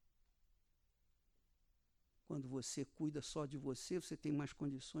 Quando você cuida só de você, você tem mais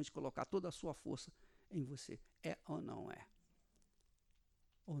condições de colocar toda a sua força em você. É ou não é?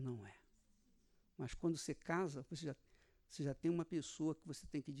 Ou não é? Mas quando você casa, você já tem uma pessoa que você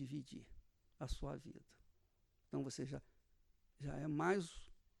tem que dividir a sua vida. Então você já é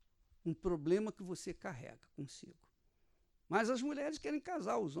mais um problema que você carrega consigo. Mas as mulheres querem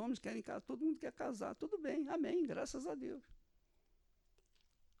casar, os homens querem casar, todo mundo quer casar, tudo bem, amém, graças a Deus.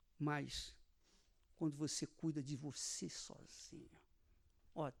 Mas quando você cuida de você sozinho,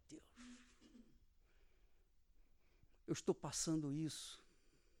 ó Deus, eu estou passando isso,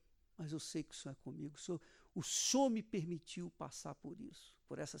 mas eu sei que o Senhor é comigo, o Senhor me permitiu passar por isso,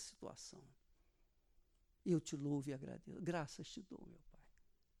 por essa situação. E eu te louvo e agradeço. Graças te dou, meu Pai.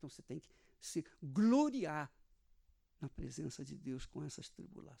 Então você tem que se gloriar na presença de Deus com essas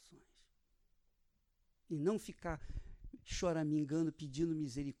tribulações. E não ficar choramingando, pedindo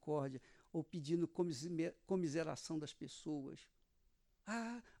misericórdia, ou pedindo comiseração das pessoas.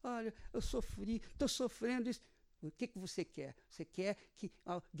 Ah, olha, eu sofri, estou sofrendo isso. O que você quer? Você quer que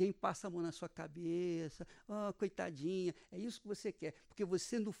alguém passe a mão na sua cabeça? Oh, coitadinha, é isso que você quer. Porque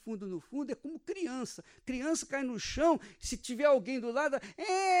você, no fundo, é como criança. Criança cai no chão, se tiver alguém do lado,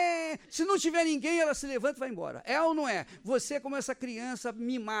 se não tiver ninguém, ela se levanta e vai embora. É ou não é? Você é como essa criança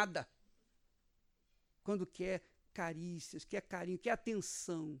mimada. Quando quer carícias, quer carinho, quer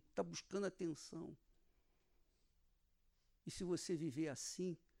atenção, está buscando atenção. E se você viver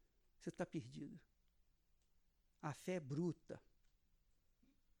assim, você está perdido. A fé é bruta.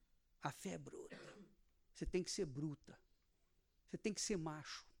 A fé é bruta. Você tem que ser bruta. Você tem que ser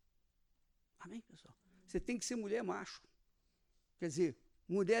macho. Amém, pessoal? Você tem que ser mulher macho. Quer dizer,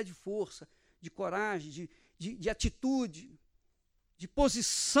 mulher de força, de coragem, de atitude, de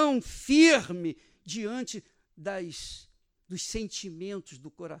posição firme diante dos sentimentos do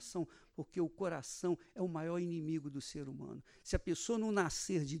coração, porque o coração é o maior inimigo do ser humano. Se a pessoa não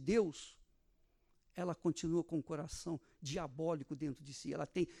nascer de Deus, ela continua com o coração diabólico dentro de si. Ela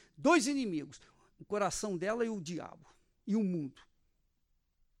tem dois inimigos, o coração dela e o diabo, e o mundo,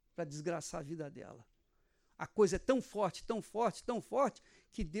 para desgraçar a vida dela. A coisa é tão forte, tão forte, tão forte,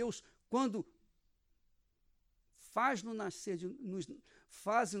 que Deus, quando faz-nos nascer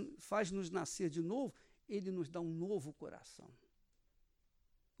de novo, Ele nos dá um novo coração.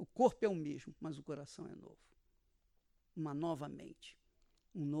 O corpo é o mesmo, mas o coração é novo. Uma nova mente,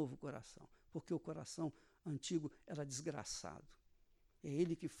 um novo coração. Porque o coração antigo era desgraçado. É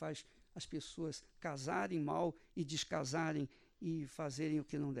ele que faz as pessoas casarem mal e descasarem e fazerem o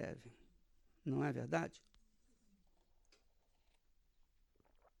que não devem. Não é verdade?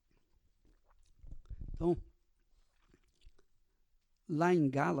 Então, lá em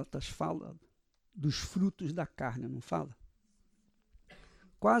Gálatas fala dos frutos da carne, não fala?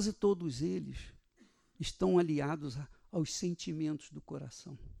 Quase todos eles estão aliados aos sentimentos do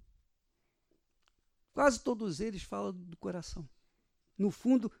coração. Quase todos eles falam do coração. No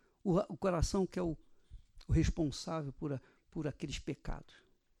fundo, o coração que é o responsável por aqueles pecados.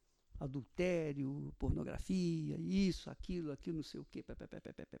 Adultério, pornografia, isso, aquilo, não sei o quê.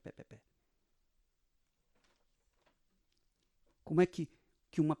 Como é que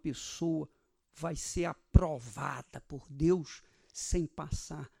que uma pessoa vai ser aprovada por Deus sem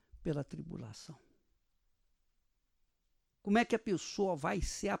passar pela tribulação? Como é que a pessoa vai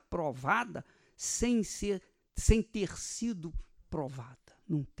ser aprovada sem ter sido provada?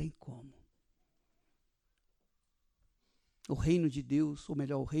 Não tem como. O reino de Deus, ou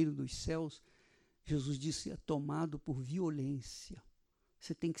melhor, o reino dos céus, Jesus disse, é tomado por violência.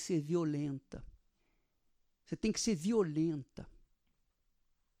 Você tem que ser violenta. Você tem que ser violenta.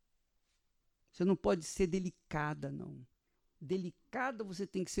 Você não pode ser delicada, não. Delicada você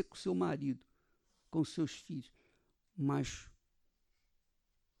tem que ser com seu marido, com seus filhos. Mas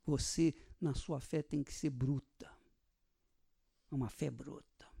você, na sua fé, tem que ser bruta. Uma fé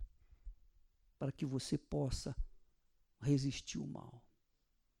bruta. Para que você possa resistir o mal.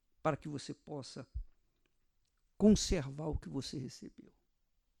 Para que você possa conservar o que você recebeu.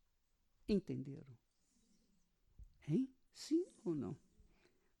 Entenderam? Hein? Sim ou não?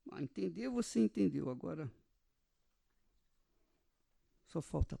 Entender, você entendeu. Agora, só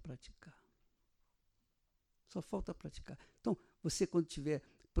falta praticar. Só falta praticar. Então, você quando tiver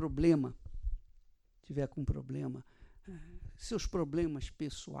com problema, seus problemas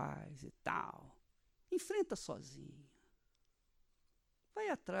pessoais e tal, enfrenta sozinho. Vai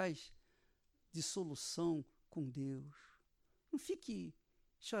atrás de solução com Deus. Não fique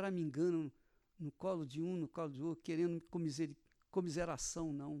choramingando no colo de um, no colo de outro, querendo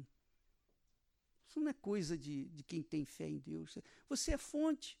comiseração, não. Isso não é coisa de quem tem fé em Deus. Você é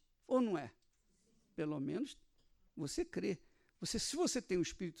fonte, ou não é? Pelo menos você crê. Se você tem o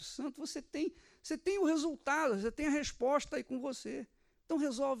Espírito Santo, você tem o resultado, você tem a resposta aí com você. Então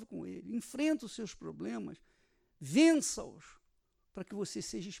resolve com ele, enfrenta os seus problemas, vença-os, para que você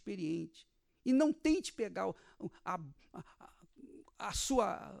seja experiente. E não tente pegar a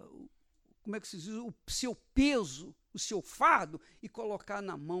sua, como é que se diz, o seu peso, o seu fardo, e colocar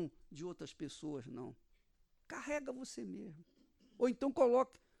na mão de outras pessoas, não. Carrega você mesmo. Ou então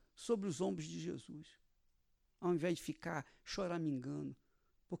coloque sobre os ombros de Jesus, ao invés de ficar choramingando.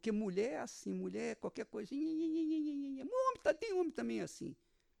 Porque mulher é assim, mulher é qualquer coisa. Tem homem também assim,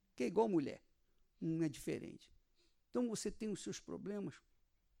 que é igual mulher, não é diferente. Então você tem os seus problemas,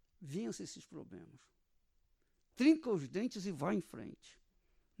 vença esses problemas. Trinca os dentes e vá em frente.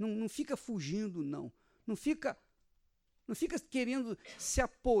 Não fica fugindo, não. Não fica querendo se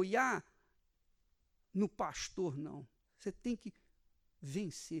apoiar no pastor, não. Você tem que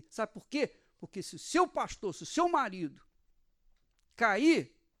vencer. Sabe por quê? Porque se o seu pastor, se o seu marido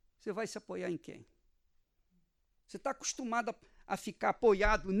cair, você vai se apoiar em quem? Você está acostumado a ficar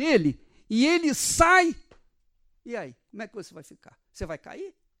apoiado nele e ele sai. E aí, como é que você vai ficar? Você vai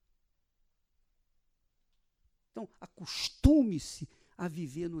cair? Então, acostume-se a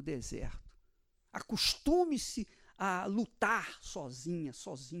viver no deserto. Acostume-se a lutar sozinha,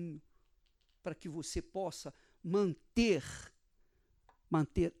 sozinho, para que você possa manter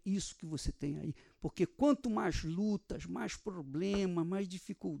isso que você tem aí. Porque quanto mais lutas, mais problemas, mais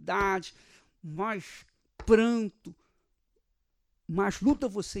dificuldades, mais pranto, mais luta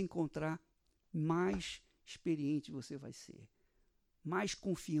você encontrar, mais experiente você vai ser. Mais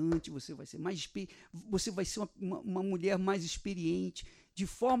confiante você vai ser. Você vai ser uma mulher mais experiente, de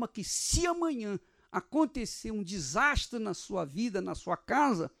forma que se amanhã acontecer um desastre na sua vida, na sua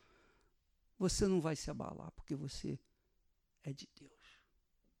casa, você não vai se abalar, porque você é de Deus.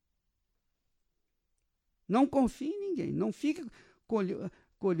 Não confie em ninguém, não fique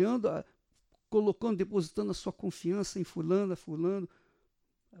depositando a sua confiança em fulano,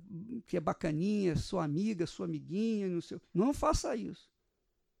 que é bacaninha, sua amiga, sua amiguinha. Não faça isso.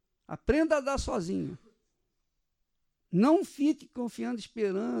 Aprenda a dar sozinho. Não fique confiando,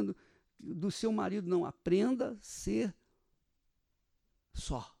 esperando do seu marido, não. Aprenda a ser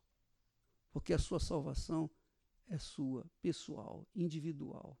só. Porque a sua salvação é sua, pessoal,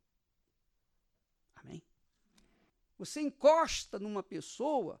 individual. Amém? Você encosta numa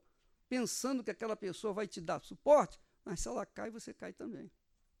pessoa pensando que aquela pessoa vai te dar suporte, mas se ela cai, você cai também.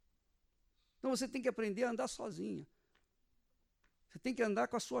 Então você tem que aprender a andar sozinha. Você tem que andar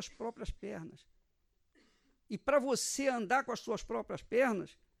com as suas próprias pernas. E para você andar com as suas próprias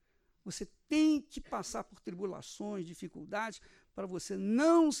pernas, você tem que passar por tribulações, dificuldades, para você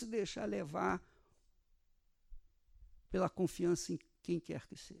não se deixar levar pela confiança em quem quer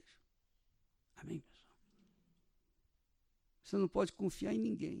que seja. Amém, pessoal? Você não pode confiar em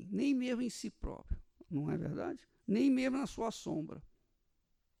ninguém, nem mesmo em si próprio. Não é verdade? Nem mesmo na sua sombra.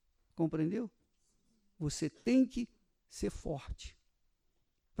 Compreendeu? Você tem que ser forte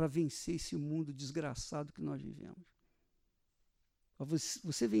para vencer esse mundo desgraçado que nós vivemos. Para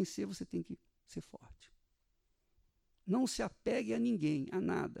você vencer, você tem que ser forte. Não se apegue a ninguém, a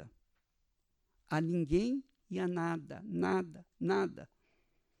nada. A ninguém e a nada, nada, nada,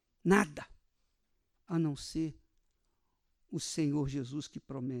 nada, a não ser o Senhor Jesus que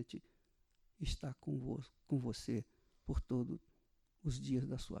promete estar com você por todos os dias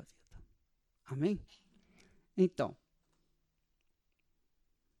da sua vida. Amém? Então,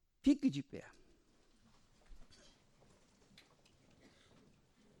 fique de pé.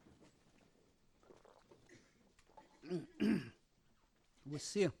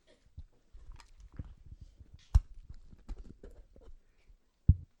 Você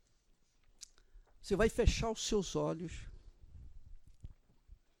vai fechar os seus olhos.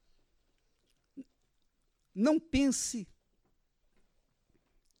 Não pense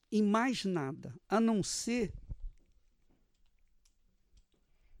em mais nada, a não ser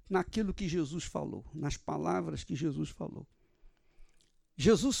naquilo que Jesus falou, nas palavras que Jesus falou.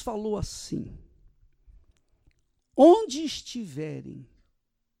 Jesus falou assim: onde estiverem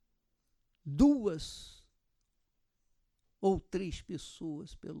 2 ou 3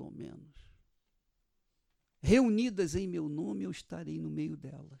 pessoas, pelo menos, reunidas em meu nome, eu estarei no meio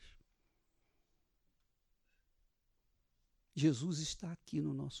delas. Jesus está aqui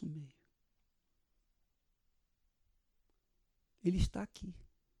no nosso meio. Ele está aqui.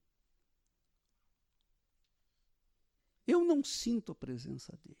 Eu não sinto a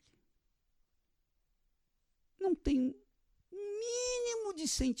presença dele. Não tenho mínimo de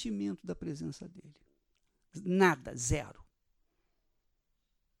sentimento da presença dele. Nada, zero.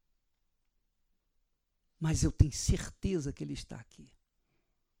 Mas eu tenho certeza que ele está aqui.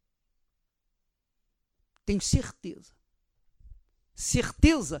 Tenho certeza.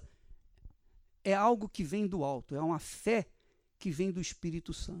 Certeza é algo que vem do alto, é uma fé que vem do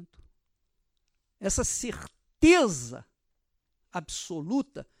Espírito Santo. Essa certeza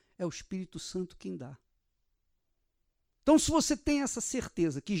absoluta é o Espírito Santo quem dá. Então, se você tem essa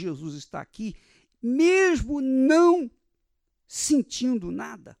certeza que Jesus está aqui, mesmo não sentindo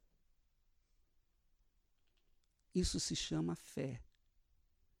nada, isso se chama fé.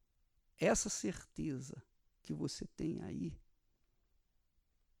 Essa certeza que você tem aí,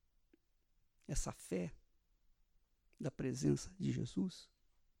 essa fé da presença de Jesus,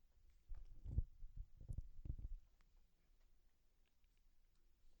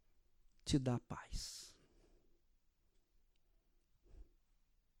 te dá paz.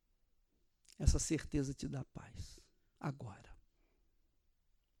 Essa certeza te dá paz. Agora.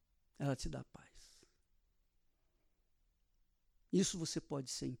 Ela te dá paz. Isso você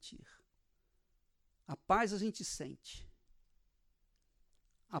pode sentir. A paz a gente sente.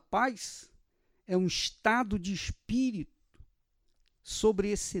 A paz é um estado de espírito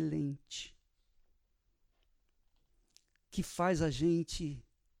sobreexcelente que faz a gente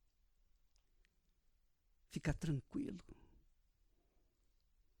ficar tranquilo,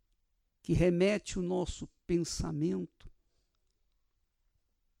 que remete o nosso pensamento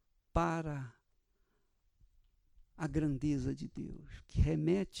para a grandeza de Deus, que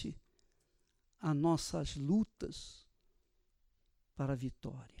remete as nossas lutas para a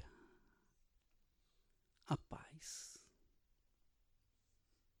vitória. A paz.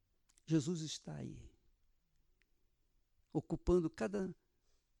 Jesus está aí, ocupando cada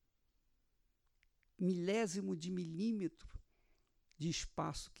milésimo de milímetro de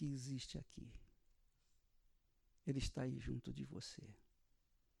espaço que existe aqui. Ele está aí junto de você,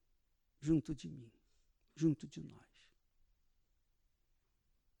 junto de mim, junto de nós.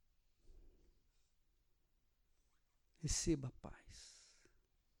 Receba a paz.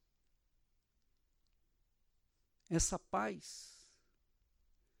 Essa paz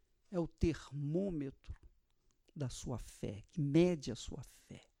é o termômetro da sua fé, que mede a sua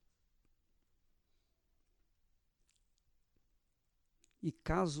fé. E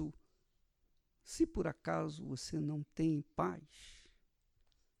se por acaso você não tem paz,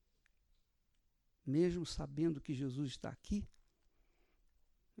 mesmo sabendo que Jesus está aqui,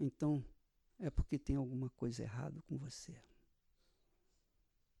 então é porque tem alguma coisa errada com você.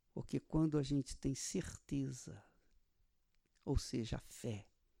 Porque quando a gente tem certeza, ou seja, a fé,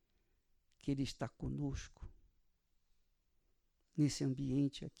 que Ele está conosco, nesse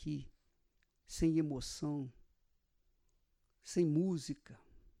ambiente aqui, sem emoção, sem música,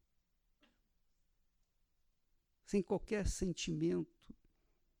 sem qualquer sentimento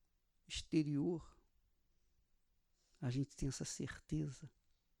exterior, a gente tem essa certeza,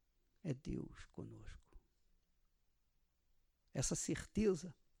 é Deus conosco. Essa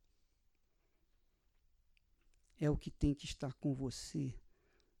certeza é o que tem que estar com você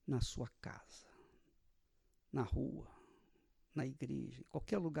na sua casa, na rua, na igreja, em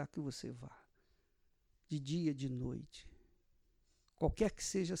qualquer lugar que você vá. de dia, de noite, qualquer que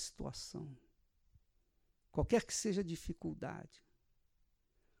seja a situação, qualquer que seja a dificuldade,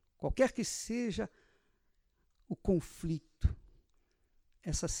 qualquer que seja o conflito,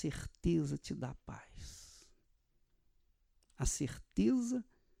 essa certeza te dá paz. A certeza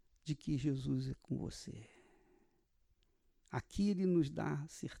de que Jesus é com você. Aqui ele nos dá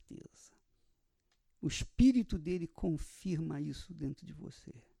certeza. O Espírito dele confirma isso dentro de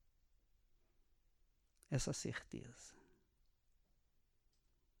você. Essa certeza.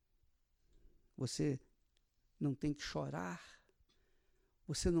 Você não tem que chorar,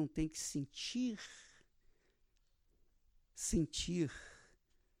 você não tem que sentir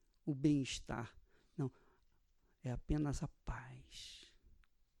o bem-estar. Não, é apenas a paz.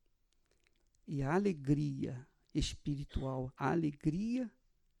 E a alegria espiritual, a alegria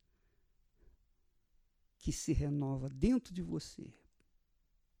que se renova dentro de você.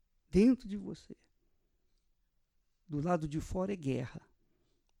 Dentro de você. Do lado de fora é guerra.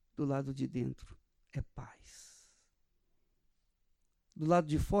 Do lado de dentro é paz. Do lado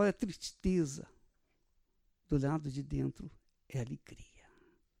de fora é tristeza. Do lado de dentro é alegria.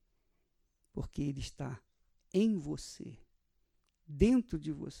 Porque ele está em você, dentro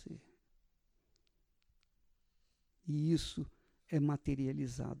de você. E isso é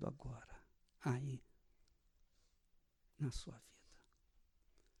materializado agora, aí, na sua vida.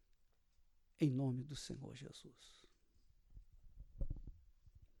 Em nome do Senhor Jesus.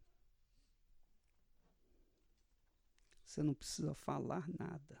 Você não precisa falar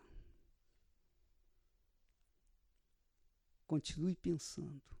nada. Continue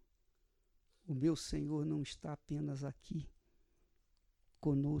pensando. O meu Senhor não está apenas aqui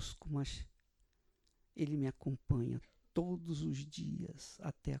conosco, mas Ele me acompanha todos os dias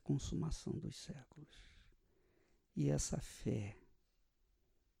até a consumação dos séculos. E essa fé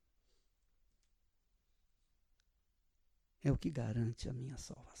é o que garante a minha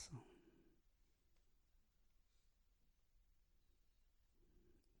salvação.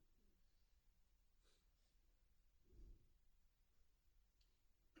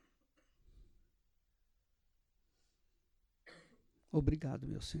 Obrigado,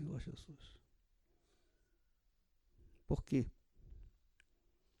 meu Senhor Jesus. Porque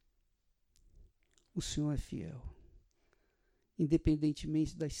o Senhor é fiel.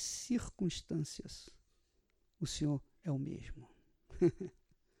 Independentemente das circunstâncias, o Senhor é o mesmo.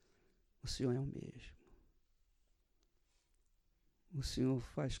 O Senhor é o mesmo. O Senhor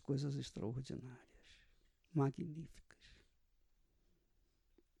faz coisas extraordinárias, magníficas,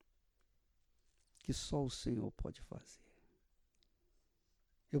 que só o Senhor pode fazer.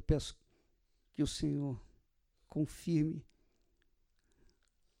 Eu peço que o Senhor confirme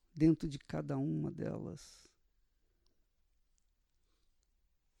dentro de cada uma delas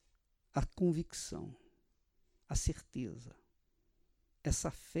a convicção, a certeza,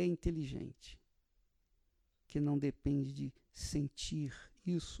 essa fé inteligente, que não depende de sentir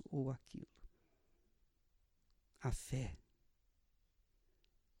isso ou aquilo. A fé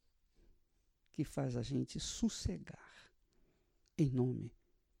que faz a gente sossegar em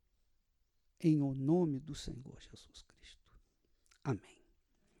o nome do Senhor Jesus Cristo. Amém.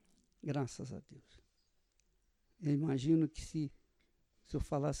 Graças a Deus. Eu imagino que se eu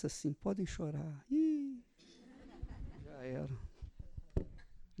falasse assim, podem chorar, já era.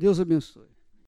 Deus abençoe.